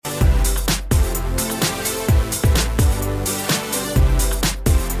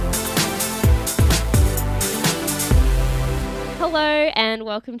and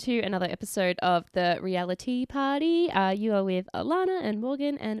welcome to another episode of the Reality Party. You are with Alana and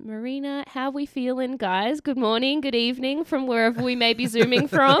Morgan and Marina. How are we feeling, guys? Good morning, good evening from wherever we may be zooming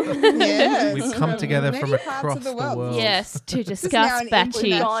from. Yes. We've come together from Many parts across of the the world. world. Yes, to This is discuss now an Batchy.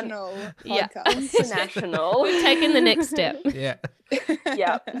 international Yeah. podcast. International. We've taken the next step. Yeah.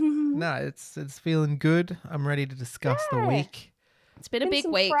 Yeah. No, it's feeling good. I'm ready to discuss the Yeah. week. It's been a Been big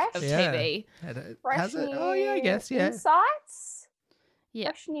some week fresh- of Yeah. TV. Has it? Oh yeah, I guess, yeah. Insights. Yeah.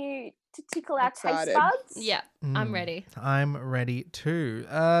 Fresh new to tickle our Excited. taste buds. Yeah, I'm Mm. ready. I'm ready too.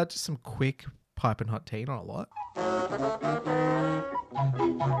 Just some quick piping hot tea, not a lot.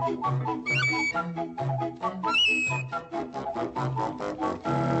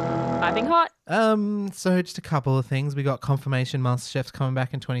 Piping hot. So just a couple of things. We got confirmation MasterChef's coming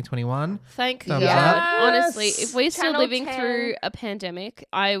back in 2021. Thank Thumbs God. up. Honestly, if we're still Channel living 10. through a pandemic,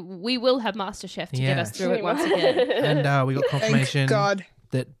 we will have MasterChef to get Yeah. us through it once again. And we got confirmation Thank God.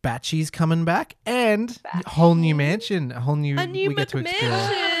 that Batchy's coming back and a whole new mansion, a whole new A new we get to explore.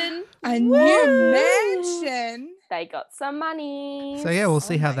 McMansion. A new mansion. They got some money. So yeah, we'll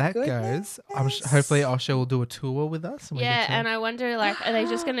see Oh how my that goodness. goes. Hopefully Osha will do a tour with us. And we Yeah, get to- and I wonder, like, are they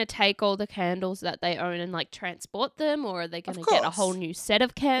just going to take all the candles that they own and, like, transport them? Or are they going to get a course. whole new set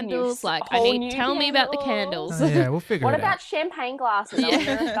of candles? Like, I whole need, new tell me about the candles. candles. Oh, yeah, we'll figure What it about out. champagne glasses? I Yeah.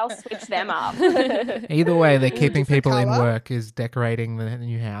 wonder if they'll switch them up. Either way, they're keeping different people in colour. work is decorating the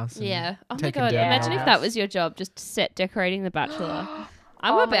new house. and Yeah. Oh my taking God. down the Imagine old if that house. was your job, just set decorating The Bachelor.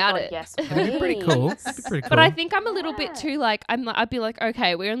 I'm Oh my about God, it. Yes, It'd be pretty cool. It'd be pretty cool. But I think I'm a little bit too, like, I'd be like,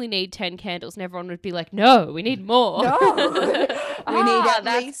 okay, we only need 10 candles. And everyone would be like, no, we need more. No. We need at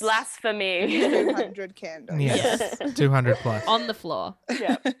that's least blasphemy. 200 candles. Yes. 200 plus. On the floor.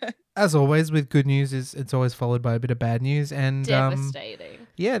 Yeah. As always, with good news, it's always followed by a bit of bad news. And Devastating.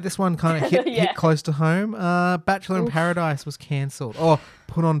 yeah, this one kind of hit Yeah. close to home. Bachelor in Paradise was cancelled or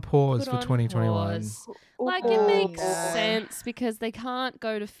put on pause Put for on 2021. pause. Like, Oh, it makes no. sense because they can't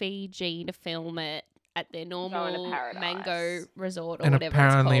go to Fiji to film it at their normal Paradise. Mango Resort or And whatever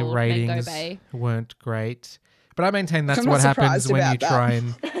apparently it's called, ratings Mango Bay. weren't great. But I maintain that's I'm what not happens surprised when you about try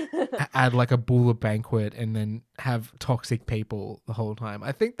and add like a Bula banquet and then have toxic people the whole time.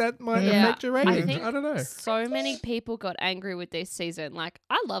 I think that might Yeah, affect your I ratings. think I don't know. so many people got angry with this season. Like,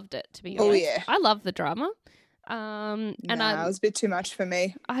 I loved it, to be Oh, honest. yeah. I love the drama. And Nah, it was a bit too much for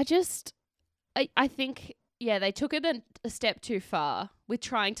me. I think, yeah, they took it a step too far with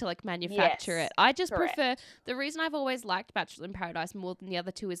trying to, like, manufacture Yes, it. I just correct. prefer, the reason I've always liked Bachelor in Paradise more than the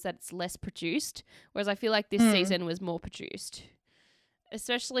other two is that it's less produced, whereas I feel like this season was more produced.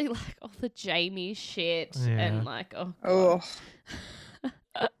 Especially, like, all the Jamie shit Yeah. and, like, oh, Oh.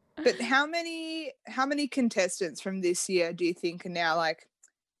 God. But how many contestants from this year do you think are now like,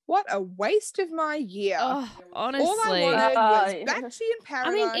 what a waste of my year? Oh, honestly. All I wanted was Batchy in I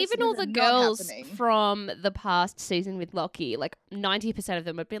Paradise. mean, even all the not girls happening. from the past season with Lockie, like 90% of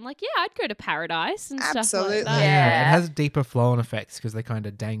them have been like, yeah, I'd go to Paradise and stuff Absolutely. like that. Yeah. It has deeper flow-on effects because they kind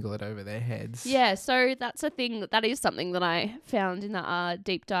of dangle it over their heads. Yeah, so that's a thing. That is something that I found in the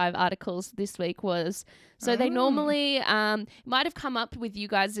deep dive articles this week was, so they normally might have come up with you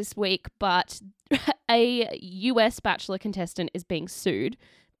guys this week, but a US Bachelor contestant is being sued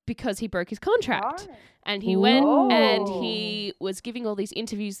because he broke his contract. Right. And he went and Ooh. he was giving all these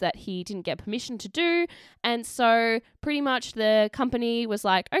interviews that he didn't get permission to do. And so pretty much the company was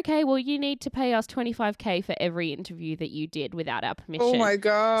like, okay, well, you need to pay us $25,000 for every interview that you did without our permission. Oh my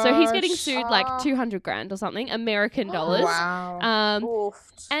god. So he's getting sued like Ah. 200 grand or something, American dollars. Wow.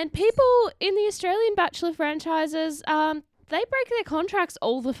 Oofed. And people in the Australian Bachelor franchises, they break their contracts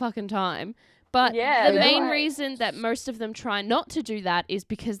all the fucking time. But Yeah, the they're main like- reason that most of them try not to do that is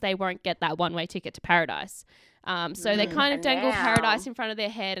because they won't get that one-way ticket to Paradise. So they kind of And dangle now- Paradise in front of their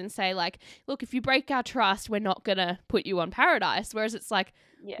head and say, like, look, if you break our trust, we're not going to put you on Paradise. Whereas it's like,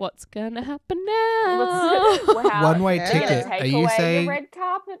 Yeah. what's going to happen now? Wow. One-way Yeah. They're gonna ticket. take Are you away saying? the red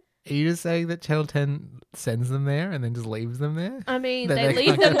carpet? Are you just saying that Channel 10 sends them there and then just leaves them there? I mean, That they they leave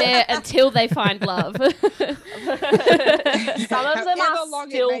can't them go- there until they find love. Some of them However are long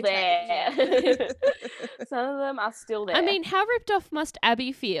it still may there. take. Some of them are still there. I mean, how ripped off must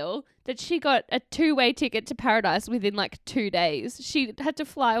Abby feel that she got a two-way ticket to Paradise within like 2 days? She had to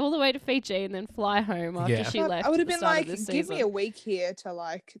fly all the way to Fiji and then fly home after Yeah. she left. I would at have the been start like, of this give me season. a week here to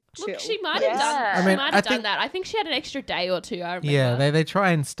like chill. Look, she might Yeah. have done. I She mean, might I have done think- that. I think she had an extra day or two. I remember. Yeah, they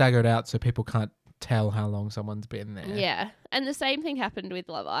try and stagger it out so people can't tell how long someone's been there. Yeah. And the same thing happened with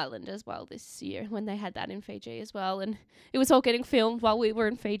Love Island as well this year when they had that in Fiji as well. And it was all getting filmed while we were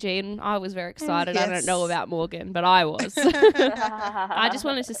in Fiji, and I was very excited. I don't know Yes. about Morgan, but I was. I just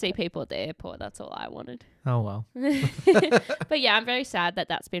wanted to see people at the airport. That's all I wanted. Oh well. But yeah, I'm very sad that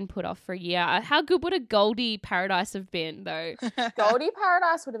that's been put off for a year. How good would a Goldie Paradise have been, though? Goldie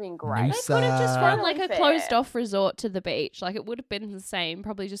Paradise would have been great. Noosa. Could have just run Totally like a fair. closed off resort to the beach. Like it would have been the same.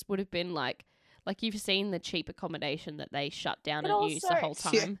 Probably just would have been like you've seen the cheap accommodation that they shut down But and used the also-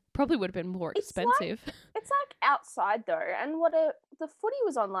 whole Yeah. time. Probably would have been more It's like- expensive. It's like outside though, and the footy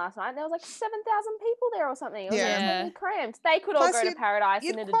was on last night. There was like 7,000 people there or something. It was Yeah. Yeah. totally cramped. They could all Plus go to you'd- Paradise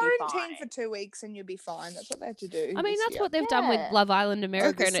You'd and it'd be quarantine fine. for 2 weeks and you'll be fine. That's what they have to do. I mean, this that's year. what they've done with Yeah. Love Island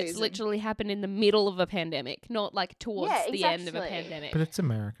America, this and it's season. literally happened in the middle of a pandemic, not like towards Yeah, the end of a exactly. pandemic. But it's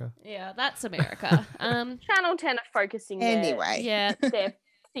America. Yeah, that's America. Channel 10 are focusing Anyway. Yeah, their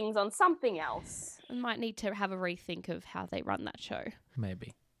things on something else. I might need to have a rethink of how they run that show.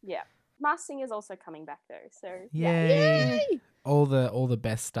 Maybe. Yeah. Masked Singer's also coming back though, so Yay. All the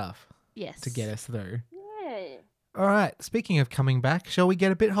best stuff Yes. to get us through. yeah. All right. Speaking of coming back, shall we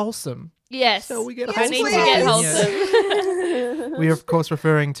get a bit wholesome? Yes. Shall we get Yes, I wholesome? need to please. get Yeah. wholesome. We are, of course,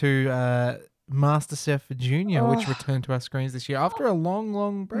 referring to MasterChef Junior, which returned to our screens this year after a long,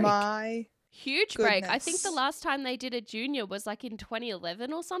 long break. My Huge break. I think the Goodness. last time they did a junior was like in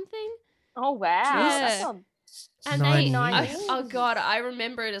 2011 or something. Oh wow. Yeah. That's on- And 9 they, years. oh god, I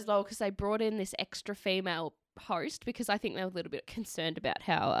remember it as well because they brought in this extra female host because I think they were a little bit concerned about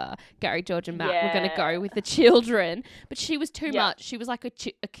how Gary, George, and Matt were going to Yeah. go with the children. But she was too Yeah. much. She was like a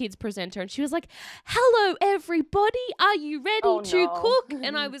kids presenter, and she was like, "Hello, everybody, are you ready Oh, to no. cook?"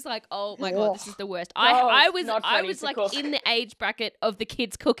 And I was like, "Oh my god, this is the worst." No, I was not I ready was to like cook. in the age bracket of the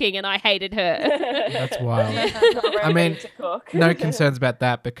kids cooking, and I hated her. That's wild. Not ready I mean, to cook. No concerns about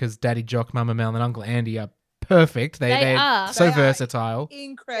that because Daddy Jock, Mama Mel, and Uncle Andy are perfect. They're are. so They are. versatile.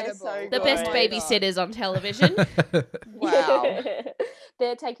 incredible. so The good. best Oh my babysitters on television. Wow.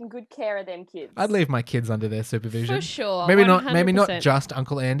 They're taking good care of them kids. I'd leave my kids under their supervision. For sure. Maybe not 100%. just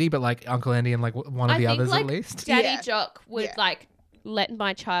Uncle Andy, but like Uncle Andy and like one of I the think, others like, at least. Daddy Yeah. Jock would Yeah. like let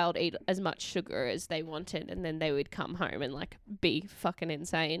my child eat as much sugar as they wanted, and then they would come home and like be fucking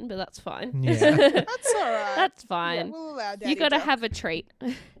insane. But that's fine. Yeah. That's all right. That's fine. We'll allow Daddy You got to Jock. have a treat.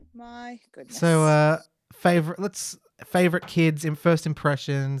 My goodness. So favorite kids in first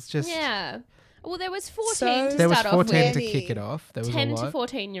impressions. Just Yeah. Well, there was 14 So to there was start 14 off to with. kick it off. There was 10 a to lot.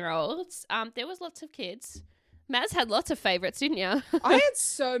 14-year-olds. There was lots of kids. Maz had lots of favorites, didn't you? I had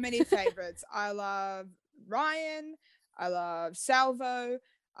so many favorites. I love Ryan. I love Salvo.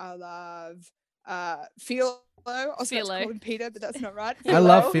 I love Philo. I was about to Philo. call him Peter, but that's not right. I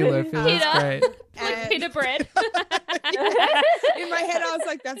love Philo. Philo. Philo's Peter. great. Like And- pita bread. In my head, I was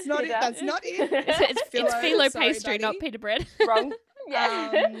like, "That's not it. Peter. That's not it." It's Philo, phyllo sorry, pastry, not buddy. pita bread. Wrong.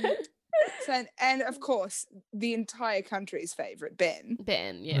 Yeah. And of course, the entire country's favorite, Ben.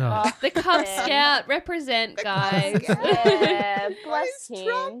 Ben, yeah. Oh. The Cub Ben. Scout represent, The Cub guys. Scout. Yeah, His bless him.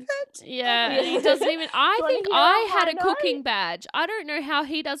 trumpet. Yeah, Yeah. and he doesn't even. I Do you think wanna I hear had a a high cooking note? badge. I don't know how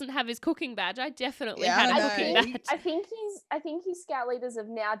he doesn't have his cooking badge. I definitely Yeah, had I a know. cooking I badge. I think his scout leaders have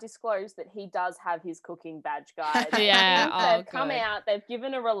now disclosed that he does have his cooking badge, guys. I Yeah, think oh, they've come good. out, they've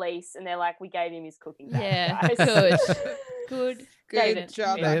given a release, and they're like, "We gave him his cooking badge." Yeah, guys. good. Good. Good David.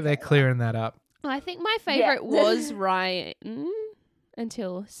 job. Yeah. They're clearing that up. I think my Yeah. favorite was Ryan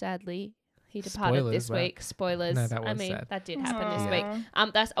until sadly he departed Spoilers, this wow. week. Spoilers. No, that I was mean, sad. that did happen this Aw.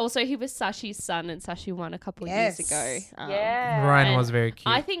 week. That's also he was Sashi's son, and Sashi won a couple of years ago. Yes. Yeah. Ryan and was very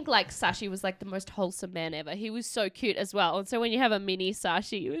cute. I think like Sashi was like the most wholesome man ever. He was so cute as well. And so when you have a mini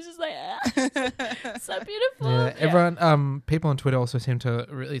Sashi, it was just like so beautiful. yeah, everyone. People on Twitter also seem to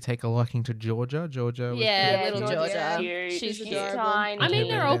really take a liking to Georgia. Georgia. Was Yeah, pretty little cute. Georgia. Cute. She's She's cute. adorable. Tiny. I mean,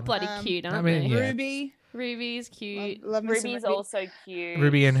 they're all Yeah. bloody Um, cute, aren't I mean, they? yeah. Ruby. Ruby's cute. Love me some Ruby's Ruby. also cute.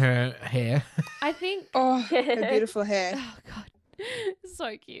 Ruby and her hair. I think. Oh, her beautiful hair. Oh god,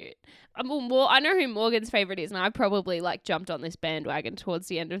 so cute. I know who Morgan's favorite is, and I probably like jumped on this bandwagon towards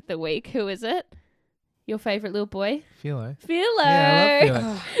the end of the week. Who is it? Your favorite little boy, Philo. Philo. Yeah, I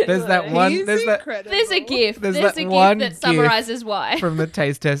love Philo. There's that one. He's There's that incredible. There's a gif. There's There's that a one gif that gif summarizes why. from the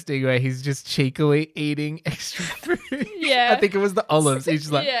taste testing where he's just cheekily eating extra fruit. Yeah. I think it was the olives. He's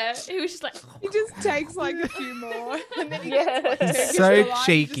just like, Yeah, he was just like, He just takes like a few more, and then he Yeah. gets like He's Turkish so delight, he just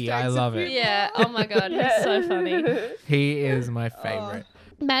cheeky, I takes a love few it. yeah. Oh my god, he's so funny. he is my favorite.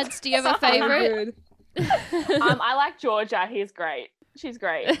 Mads, do you have a more. favorite? Good. I like Georgia. He's great. She's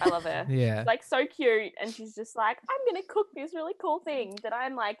great. I love her. Yeah. Like so cute, and she's just like, I'm gonna cook this really cool thing that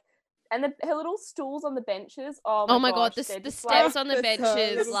I'm like And her little stools on the benches. Oh my god, gosh, the they're just steps like, on the the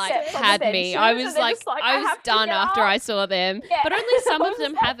benches toes. like Steps on the had me. benches, I and was they're like, just like, I I was have to done get after up. I saw them. Yeah. But only some I of was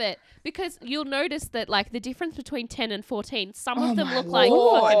them like- have it, because you'll notice that like the difference between 10 and 14, some Oh of them my look like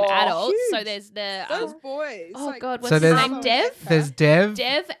Lord. fucking adults. So Huge. there's the Those boys. oh like, god, what's So his there's- name? Dev? There's Dev.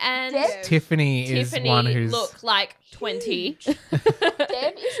 Dev and Dev? Tiffany is Tiffany one who's look like 20.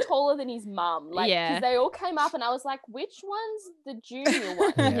 Dev is taller than his mum. Like, Yeah. because they all came up, and I was like, which one's the junior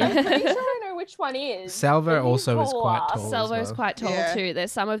one? Yeah. I'm pretty sure I know which one is. Salvo but he's also is quite taller. tall. Salvo's well. quite tall Yeah. too.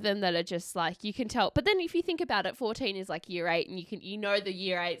 There's some of them that are just like you can tell. But then if you think about it, 14 is like year 8, and you know the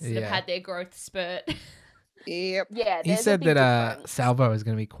year 8s that Yeah. have had their growth spurt. Yep. Yeah, He there's a said big that difference. Salvo is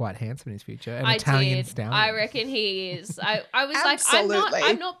going to be quite handsome in his future. An I Italian did. stallion. I reckon he is. I was like, Absolutely.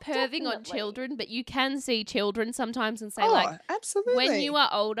 I'm not perving on Definitely. children, but you can see children sometimes and say Oh, like, absolutely. when you are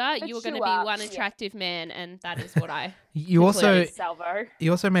older, But you are going to you be are- one yeah. attractive man, and that is what I. You also Salvo.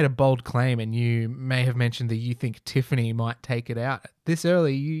 you also made a bold claim, and you may have mentioned that you think Tiffany might take it out this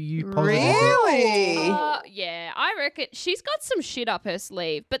early. You posited that- Really? Yeah, I reckon she's got some shit up her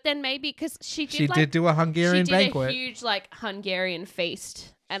sleeve, but then maybe because she did She like, did do a Hungarian she did banquet. a huge like Hungarian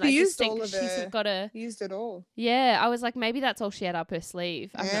feast, and She I just used think all of she's her- got a Used it all. yeah. I was like, maybe that's all she had up her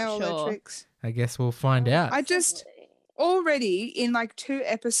sleeve. I'm yeah, all not their sure. tricks. I guess we'll find out. I just already in like 2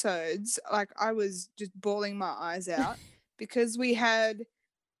 episodes, like I was just bawling my eyes out because we had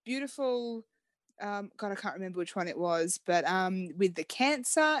beautiful God, I can't remember which one it was, but with the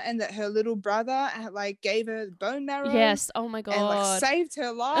cancer, and that her little brother like gave her bone marrow. Yes. Oh my And like god. saved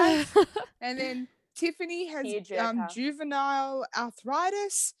her life. And then Tiffany has Tearjerker. juvenile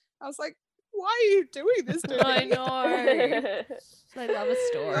arthritis. I was like, why are you doing this to I me? know. I love a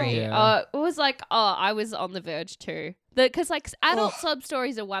story. Yeah. It was like, I was on the verge too. Because like adult sub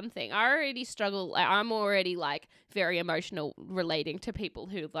stories are one thing. I already struggle. Like, I'm already like very emotional relating to people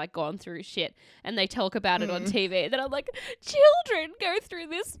who've like gone through shit, and they talk about it on TV. And then I'm like, children go through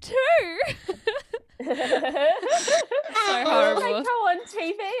this too. So horrible. They go on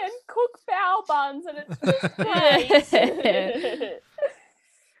TV and cook bao buns, and it's just great.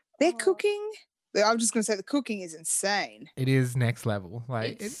 Their cooking, I'm just going to say the cooking is insane. It is next level.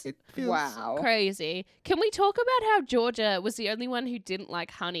 Like It's- it feels Wow. Crazy. Can we talk about how Georgia was the only one who didn't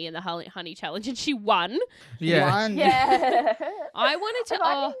like honey in the honey challenge, and she won? Yeah. One. Yeah. I wanted to. If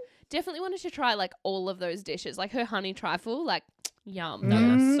I Definitely wanted to try like all of those dishes, like her honey trifle, like yum. That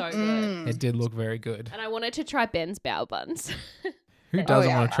was so good. It did look very good. And I wanted to try Ben's bao buns. Who doesn't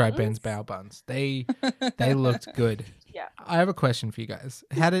yeah. want to try Ben's bao buns? They looked good. Yeah. I have a question for you guys.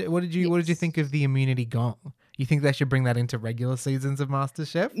 What did you think of the immunity gong? You think they should bring that into regular seasons of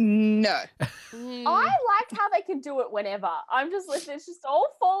MasterChef? No. Mm. I like how they can do it whenever. I'm just listening. It's just all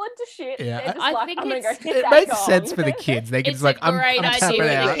fallen to shit. Yeah. They're just I like, think I'm gonna go it's- hit It that makes gong. sense for the kids. They can It's just like, a great I'm idea tapping for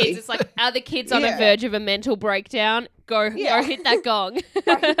the out. kids. It's like, are the kids on a Yeah. verge of a mental breakdown? Go Yeah. hit that gong.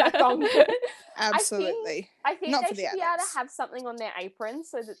 Go hit that gong. Absolutely. I think Not they for should the be able adults. to have something on their aprons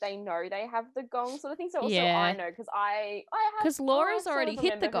so that they know they have the gong sort of thing. So also Yeah. I know because I have. Because Laura's I sort already of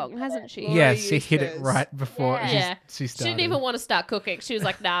hit the remember who gong, did hasn't it. she? Laura Yeah, she used hit it hers. right before Yeah. she She started. didn't even want to start cooking. She was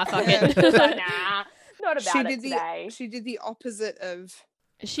like, nah, fuck She's it. like, nah, not about She it did today. she did the opposite of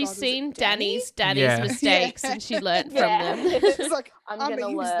She's God, was it seen Danny? Danny's Yeah. mistakes Yeah. and she learnt Yeah. from them. it's like I'm I'ma gonna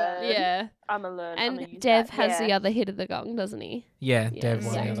use learn. that. Yeah. I'm a learn. I'm And use Dev that. has the yeah. other hit of the gong, doesn't he? Yeah, Yeah. Dev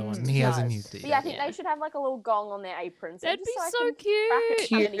won the Yeah. other one. He He hasn't does. used it But yeah, I yet. think Yeah. they should have like a little gong on their aprons. That'd just be I so can track cute.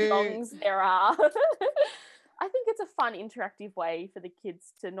 how many Cute. gongs there are. I think it's a fun, interactive way for the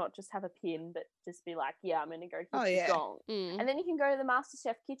kids to not just have a pin, but just be like, "Yeah, I'm going to go hit Oh, the yeah. gong," Mm. and then you can go to the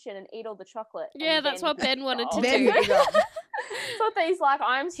MasterChef kitchen and eat all the chocolate. Yeah, and that's then what hit Ben the wanted to gong. Then do. hit the gong. So he's like,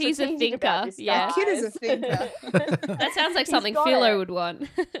 "I'm He's a strategic about thinker, this, yeah. The kid is a guys." thinker. That sounds like He's something got Philo it. would want.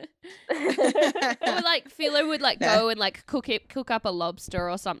 Or like Philo would like Yeah. go and like cook up a lobster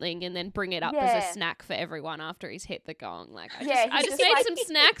or something and then bring it up as Yeah. a snack for everyone after he's hit the gong. Like I Yeah, just, I he's just just made like- some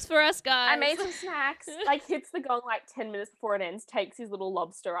snacks for us guys. I made some snacks. Like hits the gong like 10 minutes before it ends. Takes his little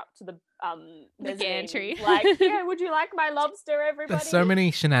lobster up to the mezzanine. gantry. Like, yeah, would you like my lobster, everybody? There's so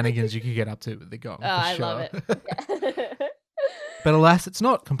many shenanigans you could get up to with the gong. Oh, I love it. But alas, it's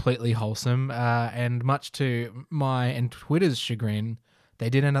not completely wholesome, and much to my and Twitter's chagrin, they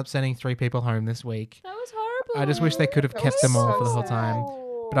did end up sending 3 people home this week. That was horrible. I just wish they could have That kept was them all so for the whole sad. time.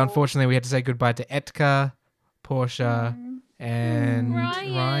 But unfortunately, we had to say goodbye to Etka, Portia, and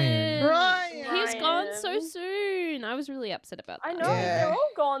Ryan. Ryan. He's gone so Ryan. soon. I was really upset about that. I know Yeah. they're all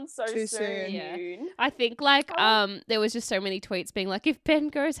gone so Too soon. soon. Yeah. I think like there was just so many tweets being like, if Ben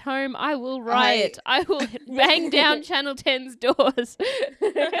goes home, I will riot. I will bang down Channel 10's doors.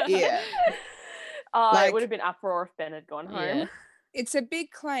 Yeah. It Like- would have been uproar if Ben had gone home. Yeah. It's a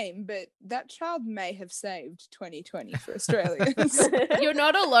big claim, but that child may have saved 2020 for Australians. You're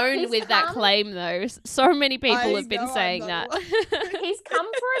not alone He's with that come- claim, though. So many people I have been know I'm saying not that. He's come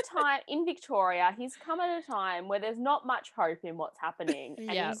for a time in Victoria. He's come at a time where there's not much hope in what's happening,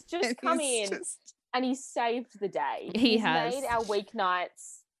 and Yeah. he's just And come he's in just- and he's saved the day. He He's has. made our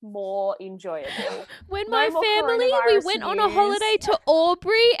weeknights more enjoyable. When No my more family, we coronavirus went on a news. holiday to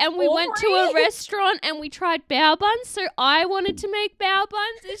Albury and we went to a Albury? restaurant and we tried bao buns. So I wanted to make bao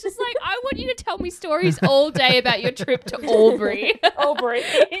buns. It's just like, I want you to tell me stories all day about your trip to Albury. Aubrey,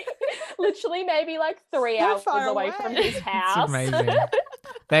 literally maybe like 3 How hours far away from away? his house. It's amazing.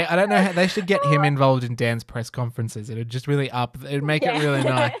 I don't know how they should get him involved in Dan's press conferences. It'd just really it'd make it really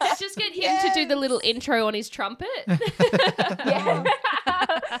nice. Let's just get him to do the little intro on his trumpet. Yeah.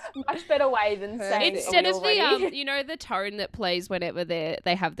 Much better way than saying Instead of already. the the tone that plays whenever they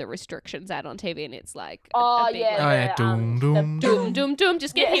have the restrictions out on TV and it's like Oh, a big, yeah. Oh yeah, the, doom the doom doom doom doom.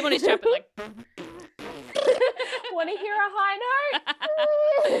 Just get Yeah. him on his trumpet like. Want to hear a high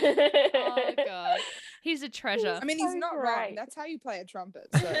note? Oh god, he's a treasure. I mean, he's so not great. wrong. That's how you play a trumpet.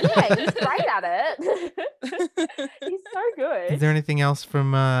 So. Yeah, he's great at it. He's so good. Is there anything else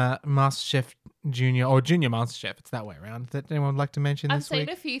from MasterChef Junior or Junior MasterChef? It's that way around. That anyone would like to mention I've this seen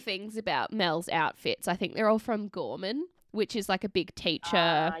week? a few things about Mel's outfits. I think they're all from Gorman, which is like a big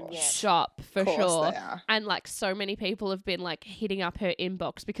teacher yes. shop for Of course sure. they are. And like so many people have been like hitting up her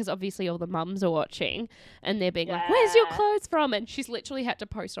inbox because obviously all the mums are watching and they're being like, "Where's your Yeah. clothes from?" And she's literally had to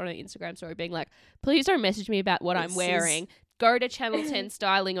post on her Instagram story being like, "Please don't message me about what I'm This wearing. is- Go to Channel 10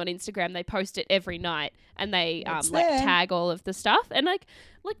 Styling on Instagram. They post it every night and they It's like there. tag all of the stuff." And like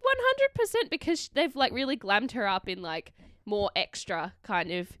 100% because they've like really glammed her up in like more extra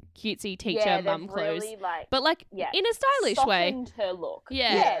kind of cutesy teacher yeah, mum they've clothes. really, like, But yeah, in a stylish way. softened her look.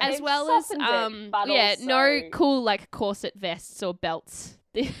 Yeah, as they've well as softened it, but no also- cool like corset vests or belts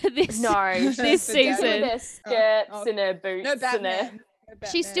this No, this For Daddy. season. with her skirts Oh, and her boots No and her Batman. No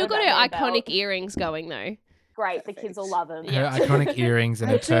She's still got Batman. her Batman iconic belt. earrings going though. great. The kids will love them. Her iconic earrings and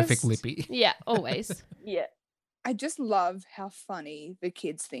I her perfect just- lippy. Yeah, always. Yeah. I just love how funny the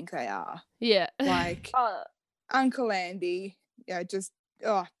kids think they are. Yeah. Like Oh, Uncle Andy, just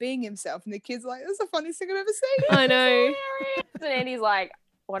being himself, and the kids are like, "That's the funniest thing I've ever seen." I know. and Andy's like,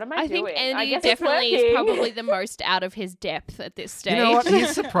 "What am I, I doing?" think Andy guess definitely it's is working. probably the most out of his depth at this stage. You know what? He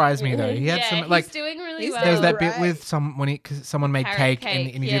surprised me though. He had yeah, some he's like doing really he's well. there was that Right. bit with someone made Carrot cake, and,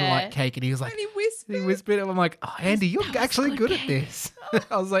 cake, and he didn't yeah. like cake, and he was like And he whispered. he whispered. I'm like, oh, Andy, you're That was actually good good at cake. this.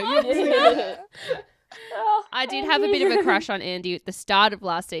 I was like, Yeah. Oh, I did have a bit of a Andy. crush on Andy at the start of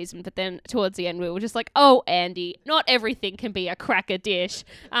last season, but then towards the end we were just like, "Oh, Andy, not everything can be a cracker dish."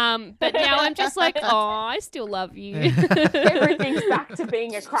 But now I'm just like, "Oh, I still love you." Everything's back to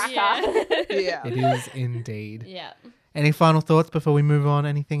being a cracker. Yeah. Yeah. it is indeed. Yeah. Any final thoughts before we move on?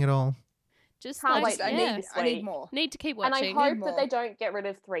 Anything at all? Just Can't like, wait to I yeah. need. this I need week. more. Need to keep And I watching. hope more. that they don't get rid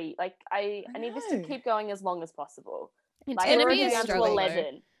of 3. Like I need this to know. keep going as long as possible. It's Like gonna we're be a down to struggle. though.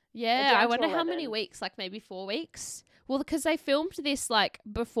 11. Yeah, down I to wonder how many 11. weeks, like maybe 4 weeks. Well, because they filmed this like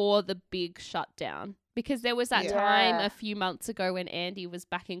before the big shutdown. Because there was that Yeah. time Yeah. a few months ago when Andy was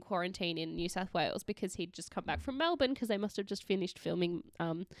back in quarantine in New South Wales because he'd just come back from Melbourne because they must have just finished filming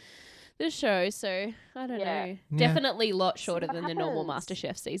the show. So I don't Yeah. know. Yeah. Definitely a lot See shorter what than the normal happens.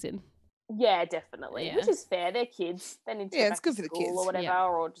 MasterChef season. Yeah, definitely. Yeah. Which is fair. They're kids. They need to Yeah, go it's back good to for the school kids. or whatever, Yeah.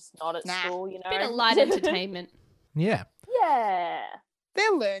 or just not at Nah. school. You know, Bit of light entertainment. Yeah. Yeah.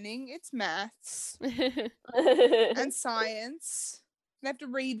 They're learning. It's maths and science. They have to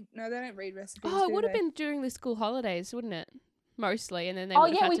read. No, they don't read recipes. Oh, it do would have they? been during the school holidays, wouldn't it? Mostly, and then they Oh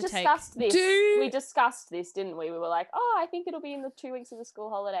would have yeah, had we to take. discussed this. Do- We discussed this, didn't we? We were like, "Oh, I think it'll be in the 2 weeks of the school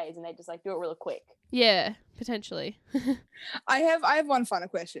holidays," and they just like do it real quick. Yeah, potentially. I have one final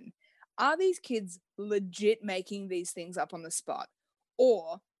question. Are these kids legit making these things up on the spot?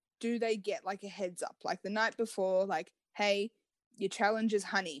 Or do they get like a heads up? Like the night before, like, hey, your challenge is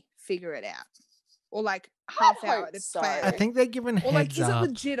honey, figure it out. Or like half hour hope to so. plan. I think they're given Or like, heads is it up.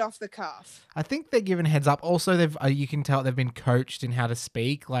 legit off the cuff? I think they're given heads up. Also, they've you can tell they've been coached in how to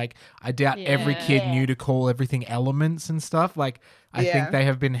speak. Like, I doubt every kid Yeah. knew to call everything elements and stuff. Like, I Yeah. think they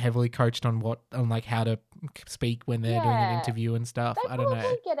have been heavily coached on like how to speak when they're doing an Yeah. interview and stuff. They I don't probably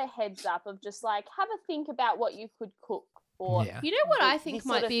know. get a heads up of just like have a think about what you could cook support. Yeah. You know what I this think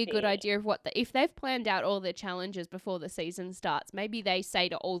sort might of be a good thing. idea of if they've planned out all their challenges before the season starts, maybe they say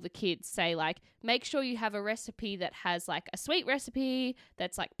to all the kids, say like, make sure you have a recipe that has like a sweet recipe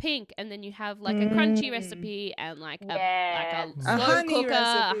that's like pink, and then you have like a crunchy recipe and like Yeah. a A slow honey cooker, a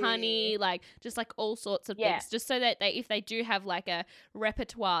recipe. honey, like just like all sorts of Yeah. things, just so that if they do have like a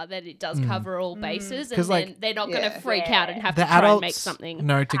repertoire that it does Mm. cover all bases, 'Cause, and like, then they're not going Yeah. to freak out and have The to try and adults make something.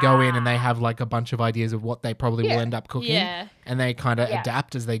 know to go in and they have like a bunch of ideas of what they probably will Yeah. end up cooking, Yeah, and they kind of Yeah.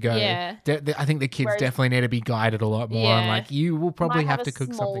 adapt as they go. yeah. I think the kids Whereas- definitely need to be guided a lot more on Yeah. like, you will probably Might have a to cook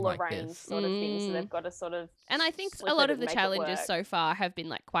something smaller like range this. sort of thing, so Mm. they've got to sort of. And I think slip a lot it of the and make it challenges work. so far have been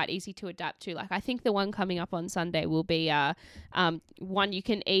like quite easy to adapt to. Like I think the one coming up on Sunday will be one you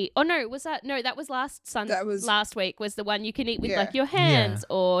can eat. Oh no, that was last Sunday. That was- last week was the one you can eat with Yeah. like your hands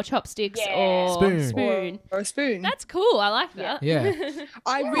or chopsticks Yeah. or Spoon. spoon. Or a spoon. That's cool. I like Yeah. that. Yeah.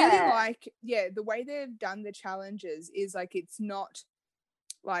 I really Yeah. like, the way they've done the challenges is like it's not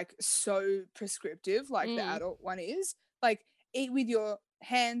like so prescriptive like the Mm. adult one is. Like eat with your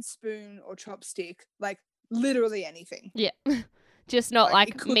hand, spoon, or chopstick, like literally anything. Yeah. Just not Like,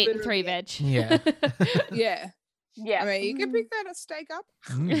 it like could meat and literally 3 be veg. Yeah. Yeah. Yeah. I mean, you can pick that steak up,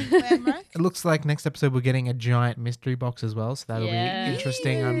 Mm. lamb rack. It looks like next episode we're getting a giant mystery box as well, so that'll Yeah. be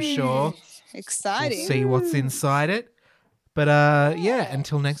interesting, I'm sure. Exciting. We'll see what's inside it. But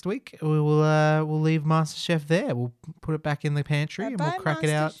until next week, we'll leave MasterChef there. We'll put it back in the pantry and we'll Bye-bye, crack it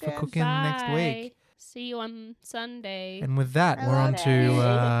out for MasterChef. cooking next week. Bye. See you on Sunday. And with that, I we're on love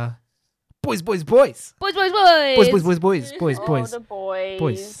to boys. Boys, boys, boys. Oh, the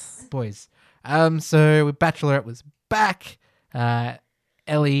boys. So Bachelorette was back.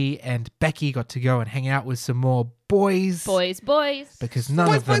 Ellie and Becky got to go and hang out with some more boys. Boys. Because none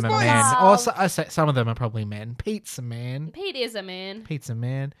Boys, of them boys, are boys. men. Or I say some of them are probably men. Pete's a man. Pete is a man. Pete's a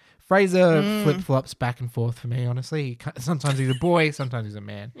man. Fraser flip-flops back and forth for me, honestly. Sometimes he's a boy, sometimes he's a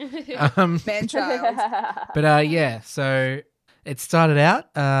man. Man child. But so it started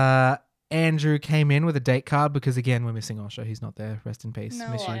out. Andrew came in with a date card because, again, we're missing Osher. He's not there. Rest in peace. No,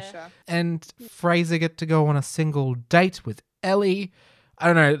 Miss you. Osher. And Fraser get to go on a single date with Ellie. I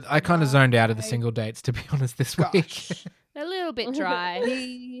don't know. I kind of zoned out of the single dates, to be honest, this week. Gosh. A little bit dry.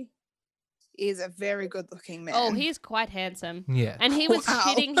 He is a very good looking man. Oh, he is quite handsome. Yeah. And he was Wow.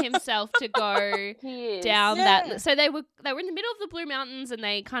 shitting himself to go He is. down Yeah. that. So they were in the middle of the Blue Mountains, and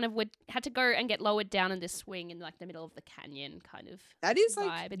they kind of had to go and get lowered down in this swing in like the middle of the canyon, kind of. That is vibe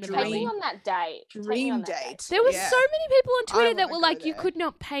like in the Take me valley. on that date. Take me dream on that date. There were Yeah. so many people on Twitter that wanna were go like, "You there. could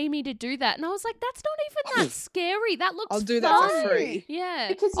not pay me to do that," and I was like, "That's not even that scary. That looks I'll do that fun." for free. Yeah,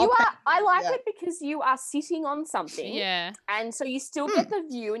 Because I'll you pay- are, I like yeah. it because you are sitting on something, yeah. and so you still get the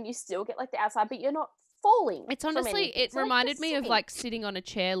view and you still get like the outside, but you're not falling. It's from honestly, anything. it So, like, reminded just me of sitting. like sitting on a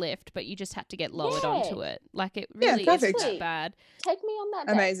chairlift, but you just had to get lowered Yeah. onto it. Like it Yeah, really perfect. isn't that bad. Take me on that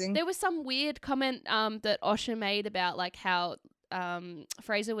date. Amazing. There was some weird comment that Osher made about like how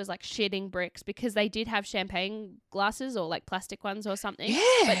Fraser was like shitting bricks because they did have champagne glasses or like plastic ones or something. Yeah.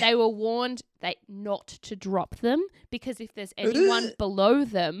 But they were warned not to drop them because if there's anyone Ugh. below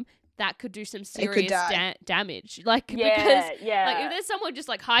them, that could do some They could serious die. damage. Like Yeah, because yeah. like if there's someone just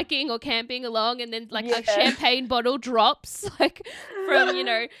like hiking or camping along and then like Yeah. a champagne bottle drops like from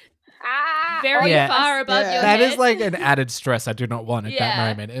very Yeah. far above Yeah. your That head. is like an added stress I do not want at Yeah. that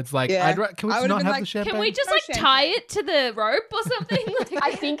moment. It's like, Yeah. can we I just would've not been have like, the champagne? Can we just No like tie champagne. it to the rope or something? Like,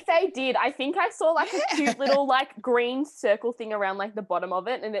 I think they did. I think I saw like a cute little like green circle thing around like the bottom of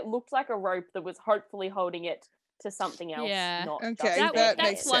it, and it looked like a rope that was hopefully holding it to something else. Yeah. Not Okay, just that that's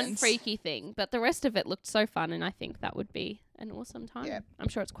makes one sense. freaky thing, but the rest of it looked so fun, and I think that would be an awesome time. Yeah. I'm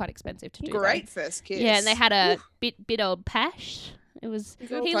sure it's quite expensive to do. though. Great first kiss. Yeah, and they had a bit old Pash. It was.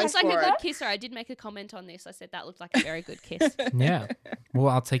 Good He place looks like a for good it. kisser. I did make a comment on this. I said that looked like a very good kiss. Yeah. Well,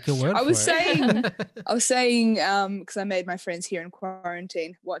 I'll take your word I for was it. saying, because I made my friends here in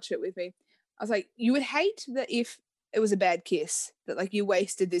quarantine watch it with me. I was like, you would hate that if it was a bad kiss, that like you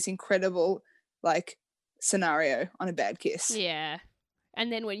wasted this incredible like scenario on a bad kiss. Yeah.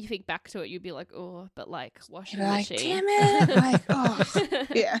 And then when you think back to it, you'd be like, oh, but like washing You're like, machine. damn it! Like, oh,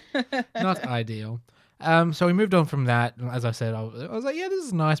 yeah. Not ideal. So we moved on from that. And as I said, I was like, yeah, this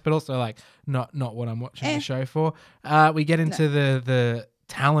is nice, but also like not what I'm watching Eh. the show for. We get into the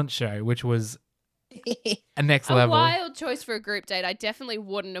talent show, which was a next A level. wild choice for a group date. I definitely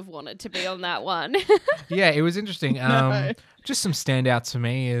wouldn't have wanted to be on that one. Yeah, it was interesting. No. Just some standouts for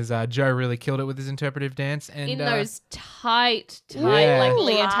me is Joe really killed it with his interpretive dance. And In those tight, Yeah. like Ooh,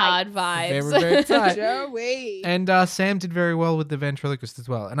 leotard very, vibes. very tight. Joey. And Sam did very well with the ventriloquist as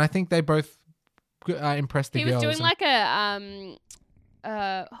well. And I think they both impressed the He girls. was doing and- like a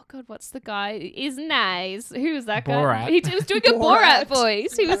oh God, what's the guy? Is nice. Who was that Borat. guy? He was doing a Borat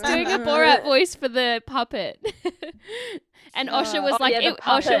voice. He was doing a Borat voice for the puppet. And Osher was like, the Osher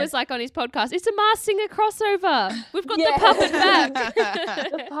puppet. was like on his podcast, it's a Masked Singer crossover. We've got the puppet back.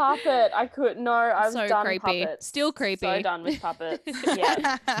 The puppet. I was So done creepy. puppets. Still creepy. So done with puppets.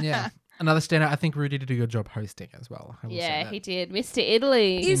 Yeah. Yeah. Another standout. I think Rudy did a good job hosting as well. I will say Yeah, that. he did. Mr.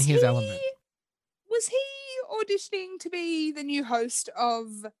 Italy. In his element. Was he auditioning to be the new host of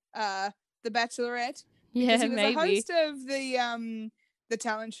The Bachelorette? Yeah, Because he was maybe. the host of the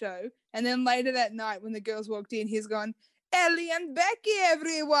talent show, and then later that night when the girls walked in, he's gone, Ellie and Becky,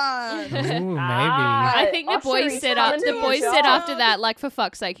 everyone. Ooh, maybe. I think the Usher boys is said coming up. to The your boys job. said after that, like, for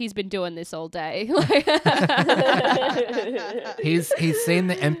fuck's sake, he's been doing this all day. He's seen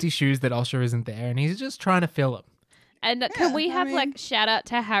the empty shoes that Osher isn't there, and he's just trying to fill them. And can Yeah, we I have mean- like shout out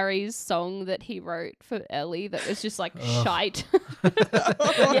to Harry's song that he wrote for Ellie that was just like Ugh. shite.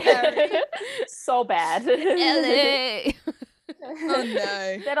 Yeah. So bad. Ellie. Oh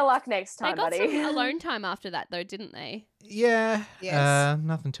no. Better luck next They time, got buddy. some alone time after that though, didn't they? Yeah. Yes.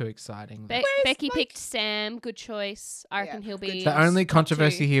 Nothing too exciting. Becky like- picked Sam. Good choice. I reckon Yeah, he'll good be. The only top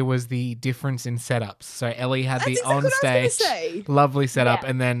controversy two. here was the difference in setups. So Ellie had That's the exactly on what I was stage, gonna say. lovely setup, Yeah.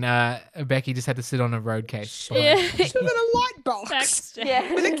 and then Becky just had to sit on a road case. Yeah. behind. She's got a light box Backstage.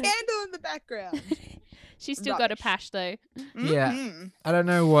 Yeah. with a candle in the background. She's still got a Rubbish. pash though. Yeah. Mhm. I don't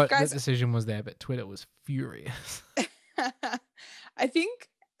know what Guys- the decision was there, but Twitter was furious. I think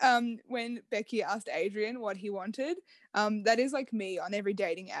when Becky asked Adrian what he wanted, that is like me on every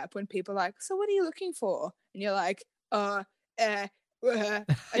dating app when people are like, so what are you looking for? And you're like,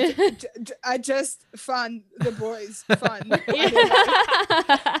 I just fun, the boys, fun.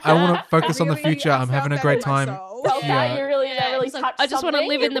 I want to focus on the really- future. I I'm felt having a that great in my time. soul. Felt Yeah. that? You really, that really it's like, touched I just want to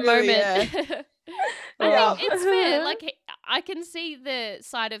something? live in the Really, moment. I Yeah. think it's fair. Like, I can see the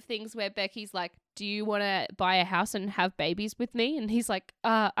side of things where Becky's like, do you want to buy a house and have babies with me? And he's like,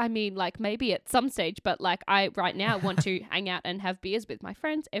 I mean, like, maybe at some stage, but like, I right now want to hang out and have beers with my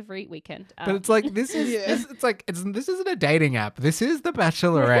friends every weekend. But it's like this is Yeah. this isn't a dating app. This is the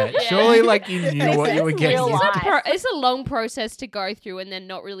Bachelorette. Yeah. Surely, like you knew This what you were is getting. real into. life. it's a long process to go through and then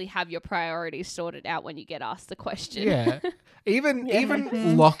not really have your priorities sorted out when you get asked the question. Yeah. Even Yeah.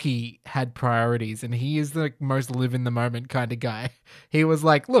 Mhm. Lockie had priorities, and he is the most live in the moment kind of guy. He was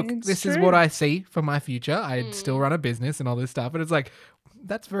like, "Look, It's this is true. what I see for my future. I Mm. still run a business and all this stuff." And it's like,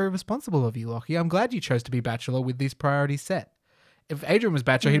 that's very responsible of you, Lockie. I'm glad you chose to be bachelor with these priorities set. If Adrian was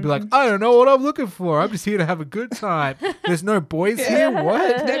bachelor, he'd be like, "I don't know what I'm looking for. I'm just here to have a good time. There's no boys here.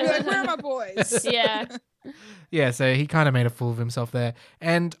 What?" They'd be like, where are my boys? Yeah. Yeah, so he kind of made a fool of himself there.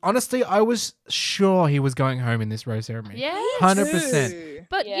 And honestly, I was sure he was going home in this rose ceremony. Yeah. 100%. Boo.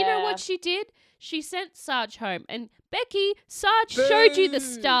 But you know Yeah. what she did? She sent Sarge home. And Becky, Sarge showed you the Boo.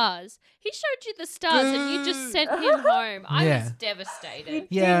 stars. He showed you the stars and you just Boo. sent him home. I Yeah. was You devastated.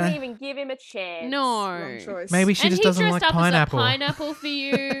 Yeah. didn't even give him a chance. No. Wrong choice. Maybe she And just he doesn't dressed like up pineapple. as a pineapple for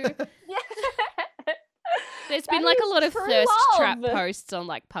you. Yeah. There's That been like a is lot of true thirst trap love. posts on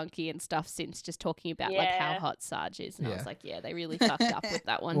like Punky and stuff since just talking about like how Yeah. hot Sarge is. And I Yeah. was like, yeah, they really fucked up with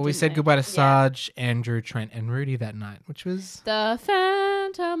that one. Well, we didn't said they? goodbye to Sarge, Andrew, Trent, and Rudy that night, which was The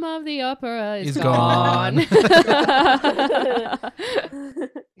Phantom of the Opera is Is gone.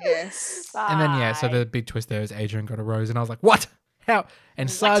 Yes. and then yeah. So Bye. the big twist there is Adrian got a rose, and I was like, what? How? And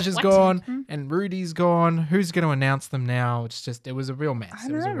What? Sarge is What? gone, and Rudy's gone. Who's going to announce them now? It's just it was a real mess. I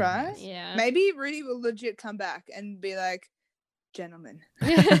It was a know, real right? mess. Yeah. Maybe Rudy will legit come back and be like, gentlemen,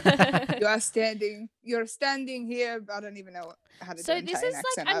 you're standing here. I don't even know how to do So an this Italian is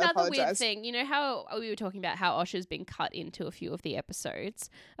accent. like I another weird apologize. thing. You know how we were talking about how Osher's been cut into a few of the episodes?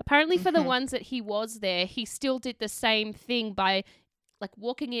 Apparently for the Mhm. ones that he was there, he still did the same thing by like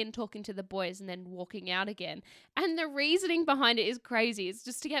walking in, talking to the boys, and then walking out again. And the reasoning behind it is crazy. It's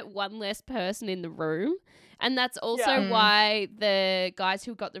just to get one less person in the room. And that's also Yeah. Mm. why the guys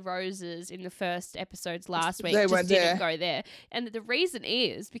who got the roses in the first episodes last week They just weren't didn't there. go there. And the reason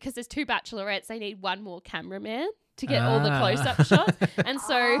is because there's two bachelorettes, they need one more cameraman to get all the Ah. close-up shots. And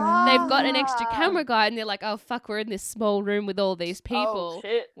so they've got an extra Ah. camera guy and they're like, oh, fuck, we're in this small room with all these people. Oh,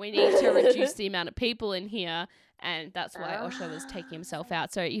 shit. We need to reduce the amount of people in here. And that's why Osher was taking himself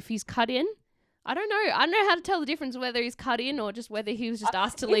out. So if he's cut in, I don't know. I don't know how to tell the difference whether he's cut in or just whether he was just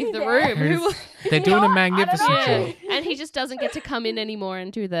asked to is leave he the there? room. Who- They're doing a what? I don't magnificent know. yeah. job. And he just doesn't get to come in anymore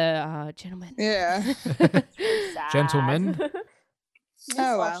and do the gentleman. Yeah. Sad. Gentlemen. Miss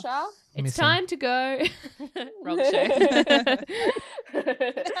Oh, wow. Osher? It's Missing. time to go. Wrong show.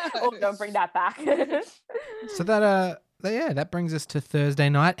 Oh, don't bring that back. So that brings us to Thursday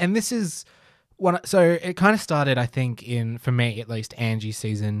night, and this is So it kind of started, I think, for me at least, Angie's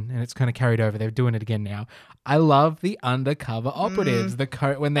season, and it's kind of carried over. They're doing it again now. I love the undercover operatives,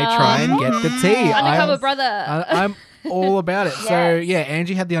 when they try and get the tea. Undercover brother. I'm all about it. Yes. So yeah,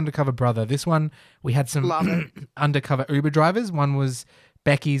 Angie had the undercover brother. This one, we had some Love it. undercover Uber drivers. One was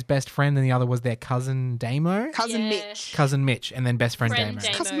Becky's best friend, and the other was their cousin Damo. Cousin Yeah. Mitch. Cousin Mitch, and then best friend, Friend Damo.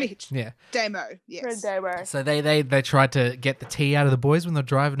 Damo. Cousin Mitch. Yeah. Damo. Yes. So they tried to get the tea out of the boys when they're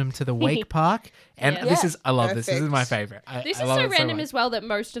driving them to the wake park, and Yeah. this is I love this. This is Perfect. my favorite. This I is love so it random much. as well that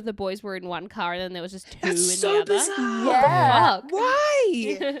most of the boys were in one car and then there was just two That's in so the other. bizarre. Yeah. Fuck.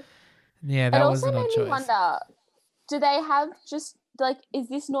 Why? Yeah, It that was also an odd made me choice. wonder, do they have just, like, is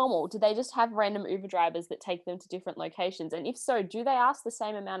this normal? Do they just have random Uber drivers that take them to different locations? And if so, do they ask the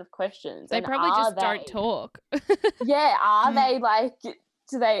same amount of questions? They And probably are just don't they- talk. Yeah, are Mm. they, like,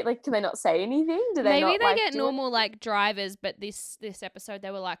 do they, like, can they not say anything? Do they Maybe not, they like, get do normal like drivers, but this episode they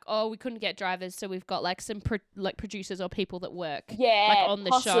were like, oh, we couldn't get drivers, so we've got like some producers or people that work Yeah, like on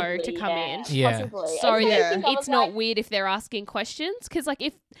the show to possibly, come yeah, in. Yeah. possibly. so And that Yeah. I it's was not like, weird if they're asking questions, because like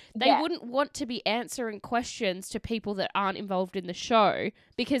if they Yeah. wouldn't want to be answering questions to people that aren't involved in the show,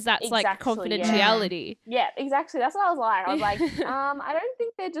 because that's like Exactly, yeah. confidentiality. Yeah, exactly. That's what I was like. I was like, I don't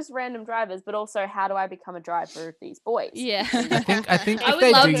think they're just random drivers, but also, how do I become a driver of these boys? Yeah. I think I if would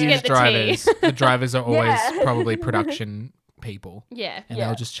they love do to use get the tea. drivers, the drivers are always Yeah. probably production people. Yeah. And Yeah.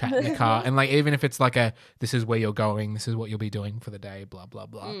 they'll just chat in the car. And like even if it's like this is where you're going, this is what you'll be doing for the day, blah blah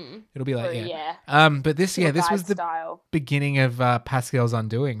blah. Mm. It'll be like True, yeah. yeah. But this Tour this guide was the style. beginning of Pascal's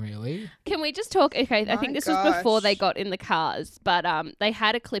undoing, really. Can we just talk? Okay, I My think this was before they gosh. got in the cars, but they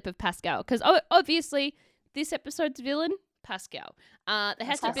had a clip of Pascal because obviously this episode's villain, Pascal. They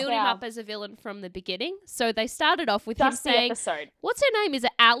had to build him Pascal. up as a villain from the beginning, so they started off with Just him the saying, episode. "What's her name? Is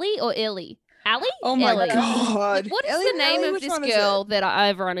it Allie or Ellie? Allie? Oh my Ellie. god. What is Ellie, the name Ellie, of which this one is girl it? that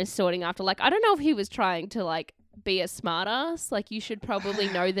everyone is sorting after? Like, I don't know if he was trying to like be a smartass. Like, you should probably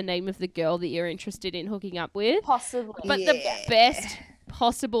know the name of the girl that you're interested in hooking up with. Possibly. But the Yeah. best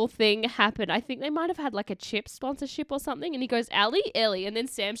possible thing happened. I think they might have had like a chip sponsorship or something. And he goes, Ellie. And then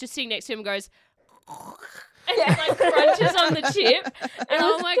Sam's just sitting next to him and goes, and he like crunches on the chip. And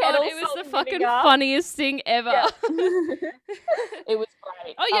oh was my God, kettle it was salt the and fucking vinegar. funniest thing ever. Yeah. It was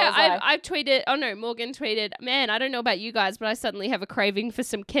great. Oh I yeah, was like, I've tweeted. Oh no, Morgan tweeted. Man, I don't know about you guys, but I suddenly have a craving for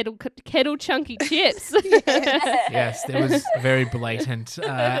some kettle chunky chips. Yes, there was very blatant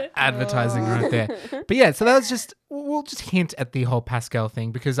advertising right there. But yeah, so that was just we'll just hint at the whole Pascal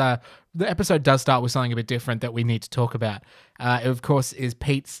thing because the episode does start with something a bit different that we need to talk about. It, of course, is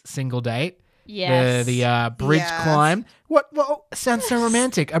Pete's single date. Yes. The bridge Yes. climb. What? Well, sounds so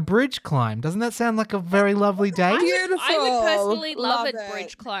romantic. A bridge climb. Doesn't that sound like a very lovely date? Beautiful. I would personally love a it.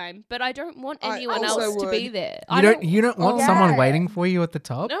 bridge climb, but I don't want I anyone also else to be would. there. You don't want Oh. someone Yeah. waiting for you at the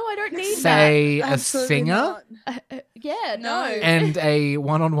top? No, I don't need Say a Absolutely singer not. yeah, No. and a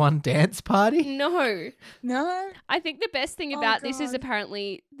one-on-one dance party? no. No. I think the best thing Oh, about this is God.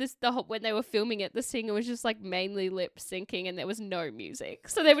 apparently when they were filming it, the singer was just like mainly lip syncing and there was no music,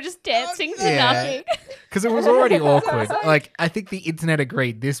 so they were just dancing to Yeah. nothing. Because it was already awkward. like- Like, I think the internet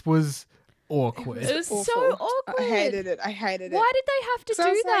agreed. This was awkward. It was so Awful. awkward. I hated it. I hated it. Why did they have to So I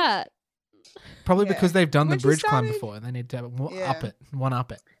do was like- that? Probably Yeah. because they've done When the she bridge climb started- before and they need to Yeah.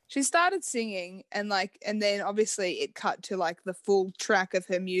 one-up it. She started singing and then obviously it cut to like the full track of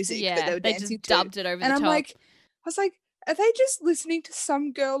her music that they Yeah, were they dancing just to. dubbed it over And the I'm top. like, I was like, are they just listening to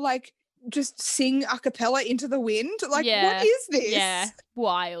some girl like just sing a cappella into the wind? Like, Yeah. what is this? yeah,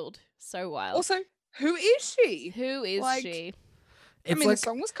 wild, so wild. Also, who is she? Who is like, she? It's I mean, like the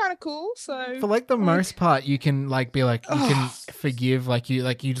song was kind of cool, so for like the most part, you can like be like you can Ugh. forgive you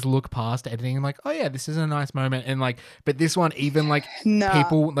just look past editing and like, oh yeah, this is a nice moment and like, but this one even like nah,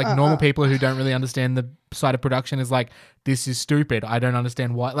 people like normal people who don't really understand the side of production is like, this is stupid. I don't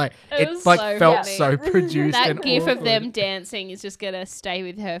understand why. Like It it was like so felt funny. so produced. That and gif of awkward. them dancing is just gonna stay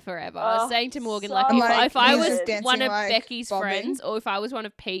with her forever. I was Oh, saying to Morgan, so like, I'm like, if I he's was just dancing one of like Becky's bobbing. friends, or if I was one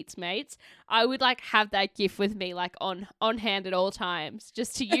of Pete's mates, I would like have that gif with me, like on hand at all times,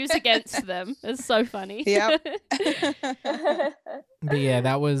 just to use against them. It's so funny. Yep. But yeah,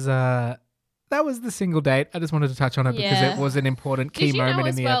 that was the single date. I just wanted to touch on it because Yeah. it was an important key Did you moment know in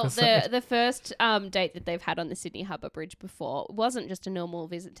as the well episode. the first date that they've had on the Sydney Harbour Bridge before wasn't just a normal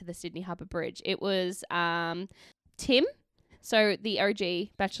visit to the Sydney Harbour Bridge. It was Tim, So the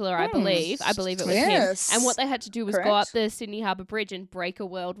OG Bachelor, I believe it was Yes. him. And what they had to do was go Correct. up the Sydney Harbour Bridge and break a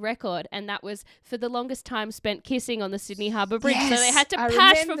world record. And that was for the longest time spent kissing on the Sydney Harbour Bridge. So they Yes, had to I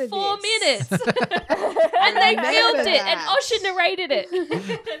pash for remember 4 this. minutes. And they remember filmed it. And that. Osher narrated it.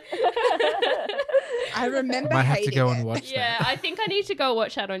 I remember Might have to hating go it. and watch Yeah, that. I think I need to go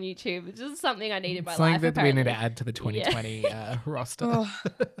watch that on YouTube. It's just something I need in my Something life. that we need to apparently. add to the 2020 roster. Oh,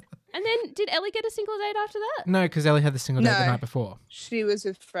 And then did Ellie get a single date after that? No, because Ellie had the single date the No. night before. she was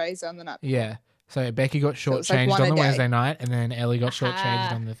with Fraser on the night. Yeah. So Becky got So it was like shortchanged one on a the day. Wednesday night, and then Ellie got shortchanged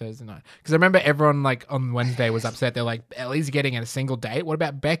Aha. on the Thursday night. Because I remember everyone like on Wednesday was upset. They're like, Ellie's getting a single date. What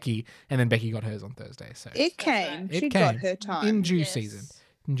about Becky? And then Becky got hers on Thursday. So It right. came. It She came got her time. in due Yes. season,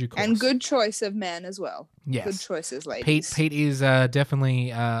 in due course. And good choice of man as well. Yes. Good choices, ladies. Pete is definitely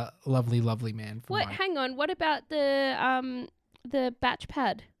a lovely, lovely man. From What? my- Hang on. What about the batch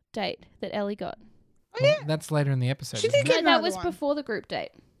pad date that Ellie got? Oh, yeah. That's later in the episode. She isn't did it? get No, that another was one. before the group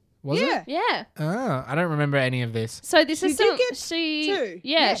date. Was yeah. it? Yeah. Oh, I don't remember any of this. So this She is did some, get she two,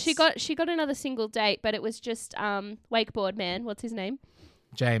 yeah yes. she got another single date, but it was just wakeboard man. What's his name?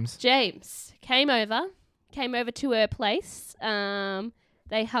 James. James came over to her place.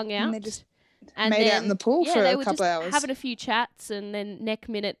 They hung out. And they just and made out then- in the pool yeah, for they a were couple just hours. having a few chats, and then next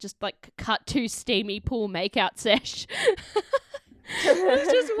minute just like cut to steamy pool makeout sesh.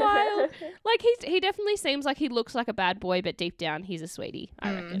 It's just wild. Like he definitely seems like he looks like a bad boy, but deep down he's a sweetie.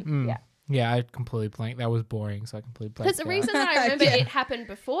 I reckon. Mm. Yeah. Yeah, I completely blanked. That was boring, so I completely blanked. Because the out. reason that I remember Yeah. it happened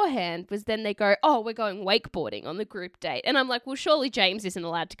beforehand was then they go, "Oh, we're going wakeboarding on the group date," and I'm like, "Well, surely James isn't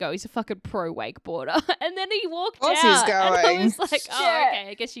allowed to go. He's a fucking pro wakeboarder." And then he walked Of course out, he's and I going. was like, "Oh, Yeah. okay.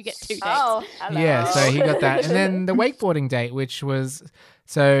 I guess you get 2 dates." Oh, hello. Yeah, so he got that, and then the wakeboarding date, which was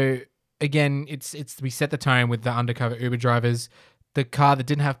so again, it's we set the tone with the undercover Uber drivers. The car that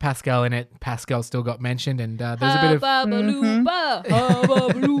didn't have Pascal in it, Pascal still got mentioned, and there's a bit of Hubba-ba-loo-ba,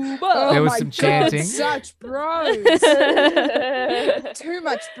 hubba-ba-loo-ba. Oh There was my some God, chanting. Such bros. Too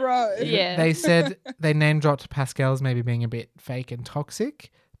much bros. Yeah. They said they name dropped Pascal's maybe being a bit fake and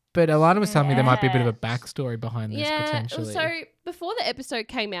toxic, but Alana was telling me there might be a bit of a backstory behind this potentially. So before the episode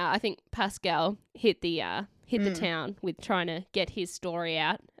came out, I think Pascal hit the town with trying to get his story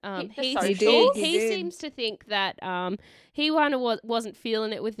out. Hit the He socials. He did. seems to think that he kind of wasn't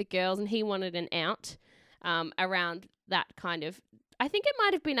feeling it with the girls, and he wanted an out around that kind of. I think it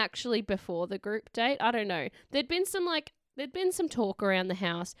might have been actually before the group date. I don't know. There'd been some talk around the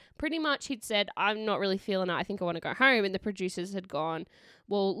house. Pretty much he'd said, "I'm not really feeling it. I think I want to go home." And the producers had gone,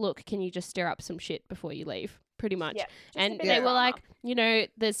 "Well, look, can you just stir up some shit before you leave?" Pretty much. Yeah, just a And bit they of were drama. like,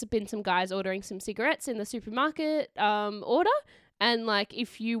 there's been some guys ordering some cigarettes in the supermarket order. And like,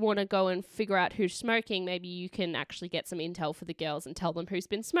 if you want to go and figure out who's smoking, maybe you can actually get some intel for the girls and tell them who's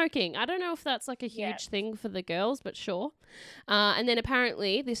been smoking. I don't know if that's like a huge Yeah. thing for the girls, but sure. And then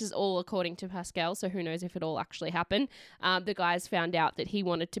apparently, this is all according to Pascal, so who knows if it all actually happened. The guys found out that he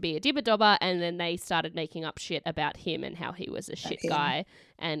wanted to be a dibba-dobber, and then they started making up shit about him and how he was a shit him. guy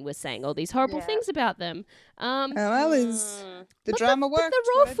and was saying all these horrible Yeah. things about them. Oh, well, is Mm. the But drama but worked? the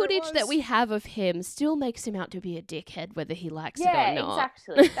raw whatever it footage that was? we have of him still makes him out to be a dickhead, whether he likes Yeah, it or not.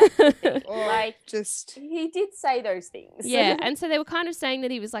 exactly. That's the thing. Or Like, just he did say those things. Yeah, and so they were kind of saying that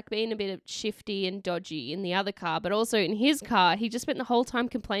he was like being a bit of shifty and dodgy in the other car, but also in his car, he just spent the whole time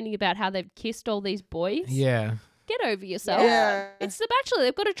complaining about how they've kissed all these boys. yeah, Get over yourself. yeah. It's The Bachelor.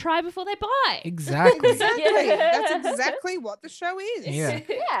 They've got to try before they buy. exactly. Exactly. Yeah. That's exactly what the show is. Yeah.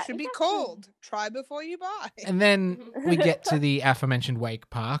 Yeah, Should be exactly. called Try Before You Buy. And then we get to the aforementioned Wake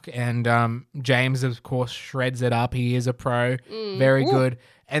Park, and James, of course, shreds it up. He is a pro, very Ooh. good.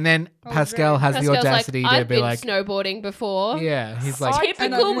 And then Oh, Pascal very. has the Pascal's audacity like, to I've be been like, snowboarding before. yeah, he's I- like,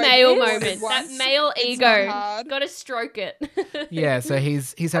 And Typical I've male wakeboarded moment. That once. male It's not ego. hard. Got to stroke it. yeah. So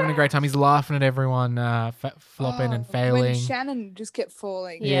he's having a great time. He's laughing at everyone flopping and Oh, failing. When Shannon just kept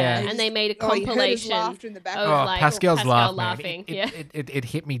falling. Yeah, Yeah. and they made a Oh, you heard his compilation. laughter in the of, background. Oh, like, Pascal's Pascal laugh, man. laughing, It, yeah. it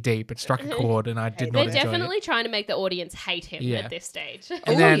hit me deep. It struck a chord, and I did They're not enjoy definitely it. trying to make the audience hate him Yeah. at this stage. And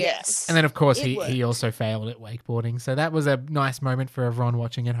Oh, then, yes. and then, of course, It he worked. also failed at wakeboarding. So that was a nice moment for everyone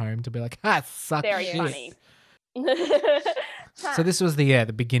watching at home to be like, "Ah, suck Very shit." funny. So this was the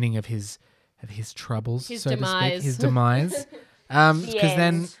beginning of his troubles, His so to demise. speak, his demise. Because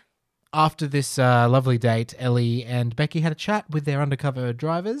then end. after this lovely date, Ellie and Becky had a chat with their undercover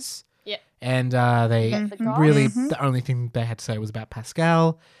drivers. Yep. And they Met the guys. really Mhm. the only thing they had to say was about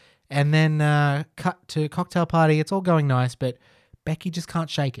Pascal. And then cut to cocktail party. It's all going nice, but Becky just can't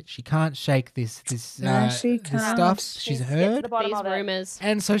shake it. She can't shake this No, she this can't. stuff She she's needs to get to heard. the bottom These of it. rumors.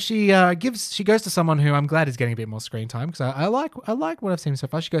 And so she goes to someone who I'm glad is getting a bit more screen time because I like what I've seen so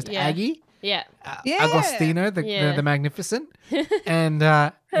far. She goes to Yeah. Aggie, Yeah. Yeah. Agostino, Yeah. the Magnificent, and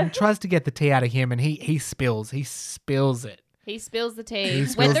tries to get the tea out of him, and he spills it. He spills the tea. He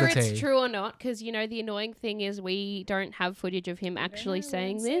spills Whether the it's tea. true or not, because, the annoying thing is we don't have footage of him actually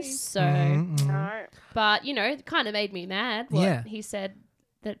saying this. So, Mhm, mhm. No. but, it kind of made me mad what Yeah. he said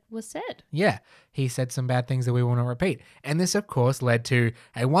that was said. Yeah, he said some bad things that we want to repeat. And this, of course, led to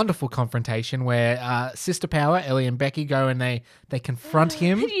a wonderful confrontation where Sister Power, Ellie and Becky, go and they confront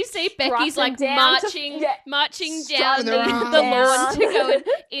him. Did you see Strut Becky's him like down to- marching yeah. marching Strut down him the down. lawn to go and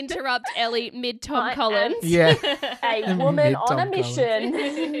interrupt Ellie mid Tom I am- Collins? Yeah. A woman on a Mid-Tom Collins.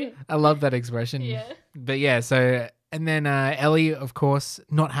 mission. I love that expression. Yeah. But yeah, so, and then Ellie, of course,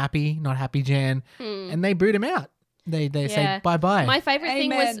 not happy Jan, Hmm. and they boot him out. They Yeah. say bye-bye. My favorite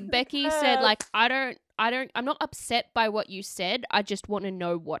thing was Amen. Becky said, like, I'm not upset by what you said. I just want to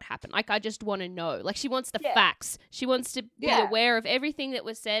know what happened. Like, I just want to know. Like, she wants the Yeah. facts. She wants to be Yeah. aware of everything that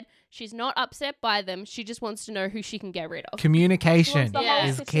was said. She's not upset by them. She just wants to know who she can get rid of. Communication the whole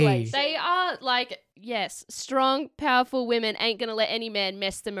is key. situation. They are like, yes, strong, powerful women ain't gonna let any man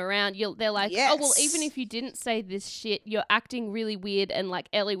mess them around. They're like, oh well, even Yes. if you didn't say this shit, you're acting really weird. And like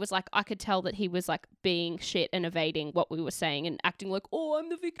Ellie was like, I could tell that he was like being shit and evading what we were saying and acting like, oh, I'm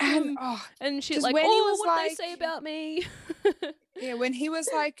the victim, And, oh, and she's 'cause like, when he oh, was what did they like- say about me? yeah, when he was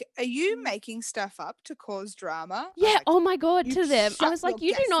like, "Are you making stuff up to cause drama?" I'm Yeah. like, Oh my god, "You to them, I shut was like, your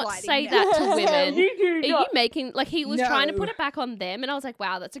you do not gaslighting say mouth." that to women. You do Are you not. making like he was trying to No. put it back on them, and I was like,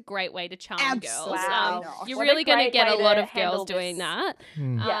 wow, that's a great way to charm girls. Absolutely not. You're What a really going to great get a way lot to of handle girls doing this. that.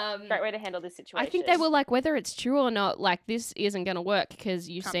 Hmm. Yeah, Um, great way to handle this situation. I think they were like, whether it's true or not, like this isn't going to work because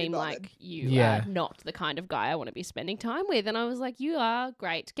you Can't be seem bothered. like you Yeah. are not the kind of guy I want to be spending time with. And I was like, you are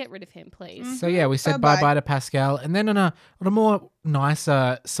great. Get rid of him, please. So yeah, we said Bye-bye. bye-bye to Pascal, and then on a more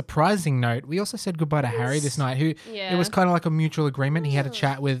nicer, surprising note, we also said goodbye to Harry this night. Who Yeah. it was kind of like a mutual agreement. He had a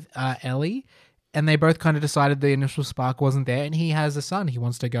chat with Ellie, and they both kind of decided the initial spark wasn't there, and he has a son he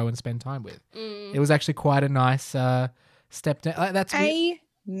wants to go and spend time with. Mm. It was actually quite a nice step down. That's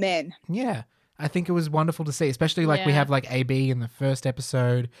Amen. yeah. I think it was wonderful to see, especially like we Yeah. have like AB in the first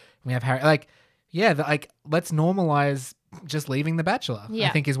episode. We have Harry. Like, yeah, let's normalize just leaving The Bachelor. I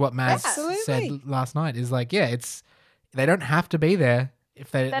Yeah. think is what Maz Absolutely. said last night. Is like, yeah, they don't have to be there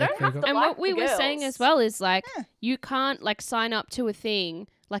if they. They don't have to And like what we the were saying girls. as well is like, Yeah. you can't like sign up to a thing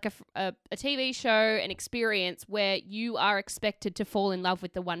like a TV show, an experience where you are expected to fall in love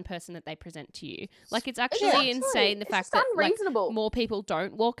with the one person that they present to you. Like it's actually insane the It's fact just that like unreasonable. more people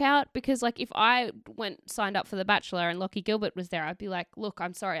don't walk out, because like if I signed up for The Bachelor and Lockie Gilbert was there, I'd be like, look,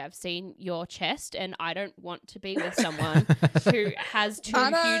 I'm sorry, I've seen your chest and I don't want to be with someone who has two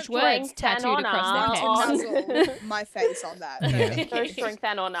Anna huge words drank tattooed across their Anna pecs. on- Muzzle my face on that. Yeah. Thank No you. strength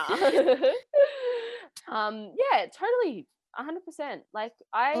and honor. Yeah, totally, 100%. Like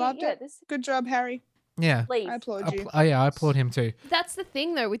Loved it. this Good job, Harry. Yeah. leave. I applaud you. I applaud him too. That's the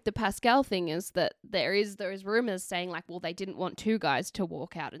thing though with the Pascal thing, is that there is rumors saying like, well, they didn't want two guys to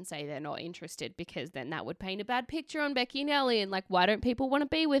walk out and say they're not interested, because then that would paint a bad picture on Becky and Ellie, and like, why don't people want to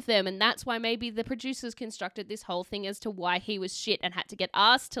be with them? And that's why maybe the producers constructed this whole thing as to why he was shit and had to get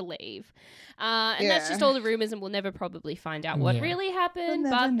asked to leave. And that's just Yeah. all the rumors, and we'll never probably find out what Yeah. really happened,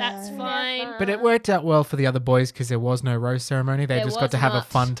 We'll but never that's know. fine. But it worked out well for the other boys because there was no rose ceremony. They There just got to was have a not.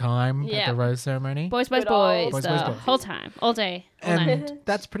 fun time Yeah. at the rose ceremony. Boys, Good old- Boys, the boys, boys. whole time, all day, all night. And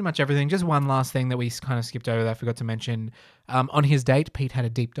that's pretty much everything. Just one last thing that we kind of skipped over that I forgot to mention. On his date, Pete had a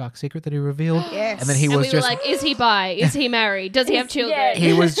deep, dark secret that he revealed. Yes. And then he And was we just were like, is he bi? Is he married? Does he have children? Yeah,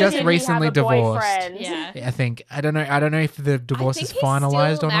 He was just did he recently have a divorced. boyfriend? Yeah. I think I don't know if the divorce think is he's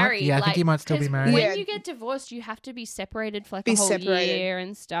finalized still or not. married, Yeah, I think he like, might still be 'cause married. When Yeah. you get divorced, you have to be separated for like Be a whole separated. year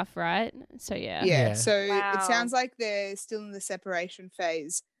and stuff, right? So yeah. Yeah. So Wow. it sounds like they're still in the separation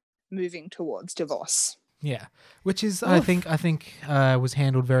phase, moving towards divorce. Yeah, which is I think was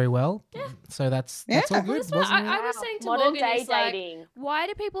handled very well. Yeah. So that's Yeah. all good. That's what wasn't it? I was Wow. saying to Modern Morgan, day is like, dating. why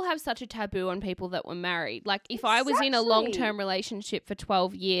do people have such a taboo on people that were married? Like, if I was in a long-term relationship for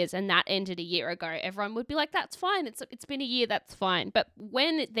 12 years and that ended a year ago, everyone would be like, that's fine. It's been a year, that's fine. But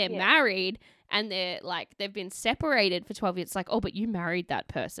when they're Yeah. married and they're like, they've been separated for 12 years, it's like, oh, but you married that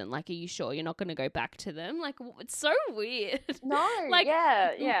person. Like, are you sure you're not going to go back to them? Like, it's so weird. No, Like,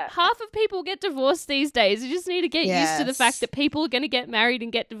 yeah. Half of people get divorced these days. You just need to get used to the fact Yes. that people are going to get married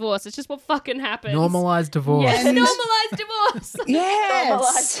and get divorced. It's just what fucking happens. Normalized divorce. Yes, And- normalized divorce.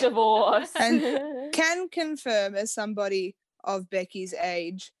 Normalized Yes. divorce. And can confirm as somebody of Becky's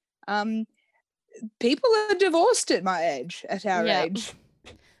age, people are divorced at my age, at our Yeah. age.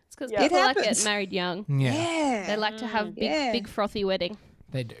 It's because Yeah. people It like happens. getting married young. Yeah, They like to have big, Yeah. big frothy wedding.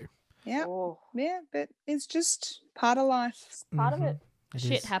 they do. Yeah, Oh, yeah, but it's just part of life. it's part of it. It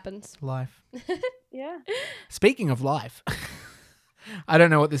Shit is happens. life. Yeah. Speaking of life, I don't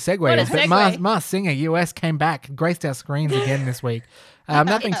know what the segue What a is, but segue. Mars Singer US came back, graced our screens again this week.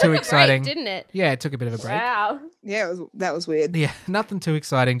 Nothing It too took a exciting. break, didn't it? Yeah, it took a bit of a break. Wow. Yeah, that was weird. Yeah, nothing too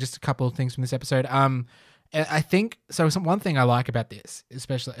exciting. Just a couple of things from this episode. I think so. One thing I like about this,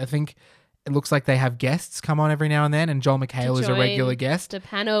 especially, I think it looks like they have guests come on every now and then, and Joel McHale is a regular join guest. The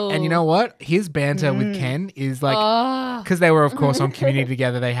panel. And you know what? His banter with Ken is like, Oh, because they were, of course, on Community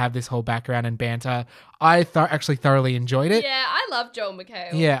together. They have this whole background and banter. I actually thoroughly enjoyed it. yeah, I love Joel McHale.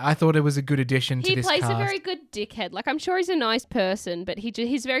 Yeah, I thought it was a good addition to He this plays cast. a very good dickhead. Like, I'm sure he's a nice person, but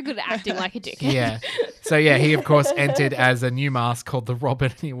he's very good at acting like a dickhead. Yeah. So yeah, he of course entered as a new mask called the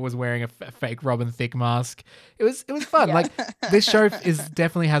Robin. He was wearing a fake Robin Thicke mask. It was fun. Yeah. Like this show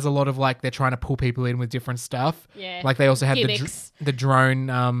definitely has a lot of like they're trying to pull people in with different stuff. Yeah. Like they also had Gimmicks. the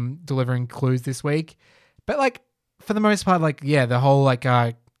drone delivering clues this week. But like for the most part, like yeah, the whole like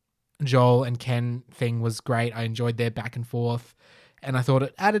Joel and Ken thing was great. I enjoyed their back and forth, and I thought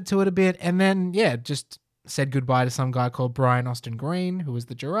it added to it a bit. And then yeah, just said goodbye to some guy called Brian Austin Green, who was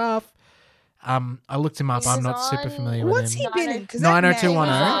the giraffe. I looked him up. He I'm was not super on- familiar with What's him. he been in? 'Cause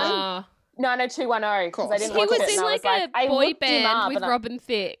 90210. Oh. 90210 because I didn't He He watch was it. in and I like was a I boy looked him up band with and I- Robin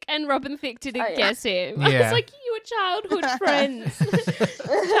Thicke, and Robin Thicke didn't Oh, yeah. guess him. I Yeah. was like, you were childhood friends,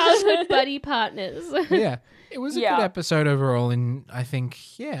 childhood buddy partners. Yeah, it was a Yeah. good episode overall, and I think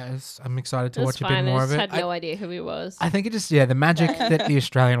I'm excited to It was watch a fine. bit more I of just it. had no idea who he was. I think it just the magic that the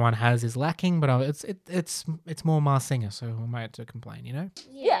Australian one has is lacking, but it's more Mars Singer, so who am I to complain? You know.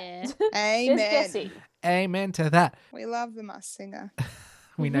 Yeah. Just Amen. guessing. Amen to that. We love the Masked Singer.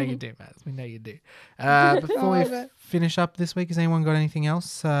 We know you do, Maz. We know you do. Before we Love it. finish up this week, has anyone got anything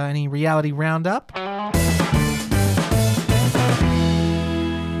else? Any reality roundup?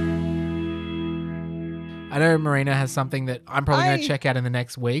 I know Marina has something that I'm probably going to check out in the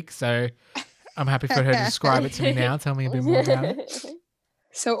next week, so I'm happy for her to describe it to me now. Tell me a bit more about it.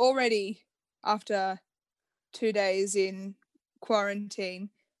 So already, after 2 days in quarantine,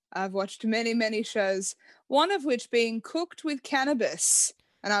 I've watched many, many shows, one of which being Cooked with Cannabis.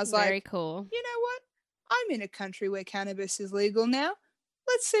 And I was Very like, cool. you know what? I'm in a country where cannabis is legal now.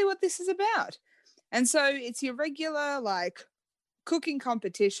 Let's see what this is about. And so it's your regular, like, cooking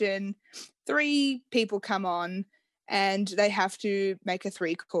competition. 3 people come on and they have to make a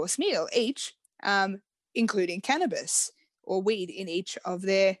 3-course meal each, including cannabis or weed in each of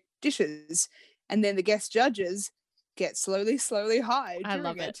their dishes. And then the guest judges get slowly high. I during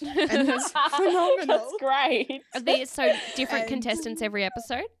love it. And it's phenomenal. That's great. Are they so different And- contestants every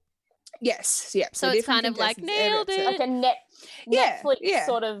episode? Yes, yeah. So it's different kind of like, contestants every nailed it. episode. Like a Yeah, Netflix yeah.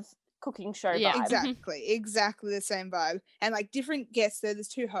 sort of cooking show Yeah. vibe. Exactly the same vibe. And like different guests, there's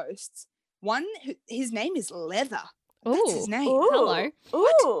 2 hosts. One, his name is Leather. That's his Ooh. name. Ooh. Hello.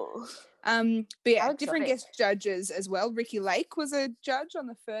 Ooh. But yeah, How different exotic. guest judges as well. Ricky Lake was a judge on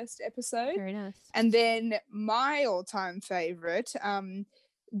the first episode. Very nice. And then my all-time favorite,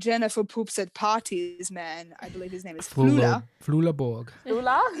 Jennifer Poops at Parties man, I believe his name is Flula. Flula Borg.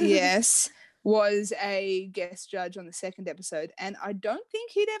 Lula? Yes, was a guest judge on the second episode. And I don't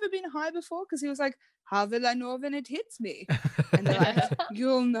think he'd ever been high before because he was like, how will I know when it hits me? And they're like,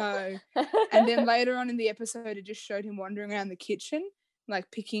 you'll know. And then later on in the episode, it just showed him wandering around the kitchen, like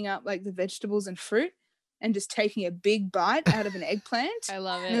picking up like the vegetables and fruit and just taking a big bite out of an eggplant. I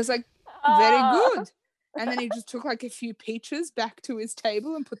love And it it. was like, very Oh. good. And then he just took like a few peaches back to his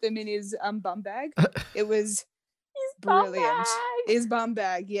table and put them in his bum bag. It was Bum brilliant. bag. His bum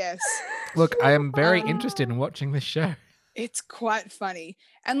bag, yes. Look, I am very interested in watching this show. It's quite funny.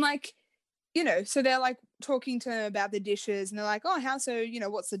 And like, you know, so they're like talking to him about the dishes and they're like, oh, how so, you know,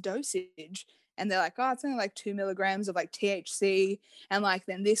 what's the dosage? And they're like, oh, it's only like 2 milligrams of like THC. And like,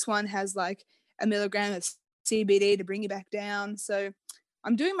 then this one has like 1 milligram of CBD to bring you back down. So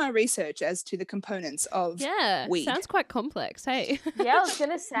I'm doing my research as to the components of Yeah. weed. Sounds quite complex. Hey. Yeah, I was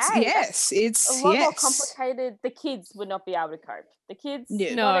gonna say. yes, it's A lot more yes. complicated. The kids would not be able to cope. The kids.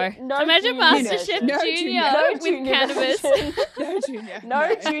 No. No. no Imagine junior MasterChef version. No Junior junior. No with junior cannabis. version. No junior.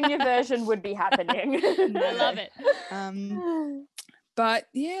 No junior version would be happening. I love it. But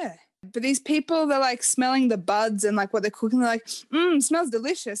yeah. But these people, they're like smelling the buds and like what they're cooking. They're like, smells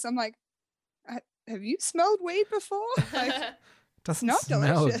delicious. I'm like, have you smelled weed before? Like, Doesn't Not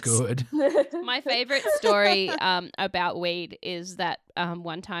smell delicious. good. My favorite story about weed is that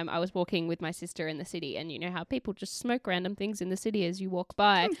one time I was walking with my sister in the city, and you know how people just smoke random things in the city as you walk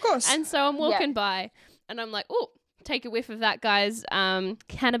by. Of course. And so I'm walking by, and I'm like, oh, take a whiff of that guy's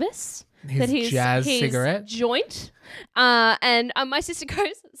cannabis. His jazz his cigarette. joint. And my sister goes,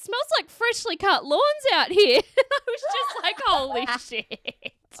 it smells like freshly cut lawns out here. And I was just like, holy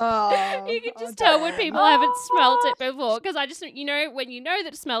shit. Oh, You can just oh, tell when damn. people haven't smelt it before. Because I just, you know, when you know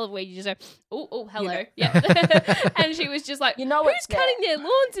the smell of weed, you just go, oh, hello. know. Yeah. And she was just like, You know who's it's there. cutting their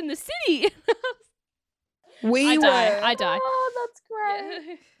lawns in the city? We I die. Oh, that's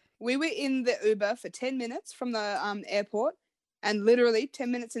great. We were in the Uber for 10 minutes from the airport, and literally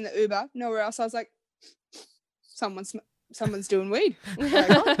 10 minutes in the Uber, nowhere else. I was like, someone's doing weed.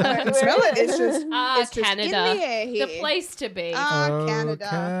 Like, I can smell it. It's just, it's just in Canada. the air here. The place to be. Oh, Canada.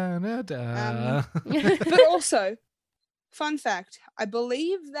 Canada. But also, fun fact, I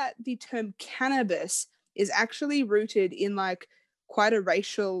believe that the term cannabis is actually rooted in like quite a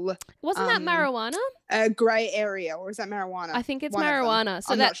racial Wasn't that marijuana? grey area, or is that marijuana? I think it's One of them. marijuana.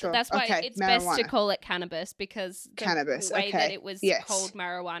 So I'm not sure. that's why Okay, it's best to marijuana. call it cannabis, because the Cannabis, way that okay, it was yes. called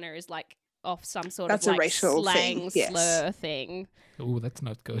marijuana is like off some sort That's of a like racial slang thing, yes. slur thing. Oh, that's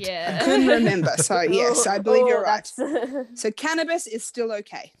not good. Yeah. Couldn't remember. So yes, I believe you're right. That's So cannabis is still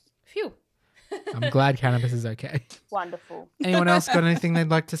okay. Phew. I'm glad cannabis is okay. wonderful. Anyone else got anything they'd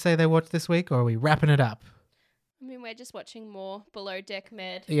like to say they watched this week, or are we wrapping it up? I mean, we're just watching more Below Deck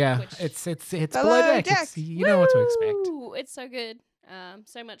Med. Yeah, which- it's Below below deck. deck. You know what to expect. Woo! It's so good.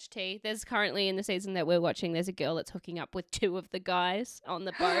 So much tea. There's currently in the season that we're watching, there's a girl that's hooking up with two of the guys on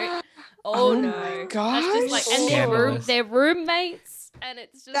the boat. Oh no. my That's just like, and Scandalous. they're roommates, and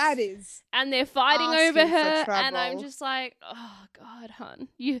it's just That is and they're fighting asking over for her, and I'm trouble. just like, oh god, hun,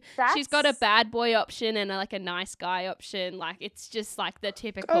 she's got a That's- bad boy option and like a nice guy option. Like it's just like the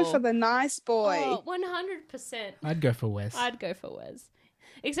typical. go for the nice boy. Oh, 100%. I'd go for Wes. I'd go for Wes.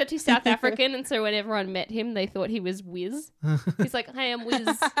 Except he's South African, and so when everyone met him, they thought he was Wiz. He's like, "Hey, I'm Wiz."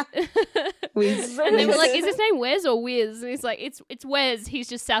 Wiz. And they were like, "Is his name Wes or Wiz?" And he's like, "It's Wes. He's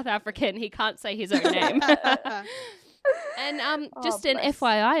just South African. He can't say his own name." And just an bless.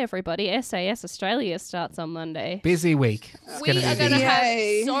 FYI, everybody, SAS Australia starts on Monday. Busy week. It's We gonna are be going to busy.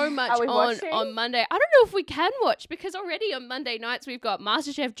 Yay. have so much Are we on watching? Monday. I don't know if we can watch, because already on Monday nights we've got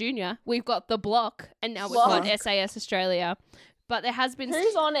MasterChef Junior, we've got The Block, and now we've got Block. SAS Australia. But there has been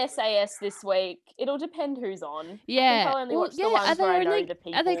Who's on SAS this week? It'll depend who's on. yeah. I think I'll only Well, watch the ones are they where I know only- the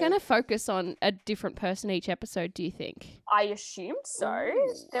people. Are they going to focus on a different person each episode, do you think? I assumed so.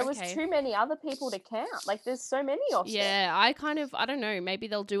 Ooh, There was okay. too many other people to count. Like, there's so many of them. Yeah, I don't know. Maybe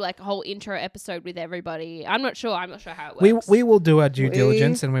they'll do like a whole intro episode with everybody. I'm not sure how it works. We will do our due We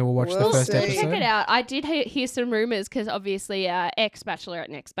diligence and we will watch the will first see. episode. Check it out. I did hear some rumors, because obviously ex-Bachelorette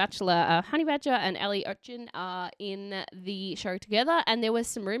and ex-Bachelor Honey Badger and Ellie Urchin are in the show together, and there was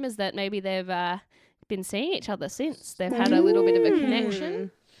some rumors that maybe they've been seeing each other since. They've had a little bit of a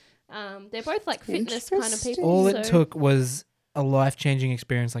connection. They're both like fitness kind of Interesting. people. All it so- took was a life-changing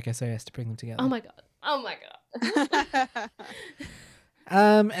experience like SAS to bring them together. Oh my god.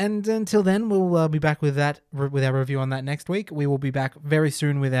 And until then, we'll be back with with our review on that next week. We will be back very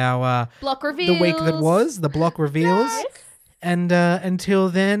soon with our Block reveals. the week that was, the block reveals. Yes. And until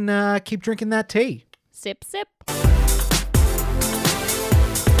then, keep drinking that tea. Sip, sip.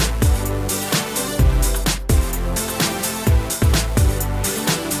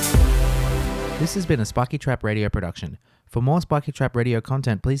 This has been a Spiky Trap Radio production. For more Spiky Trap Radio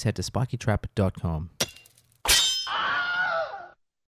content, please head to spikytrap.com.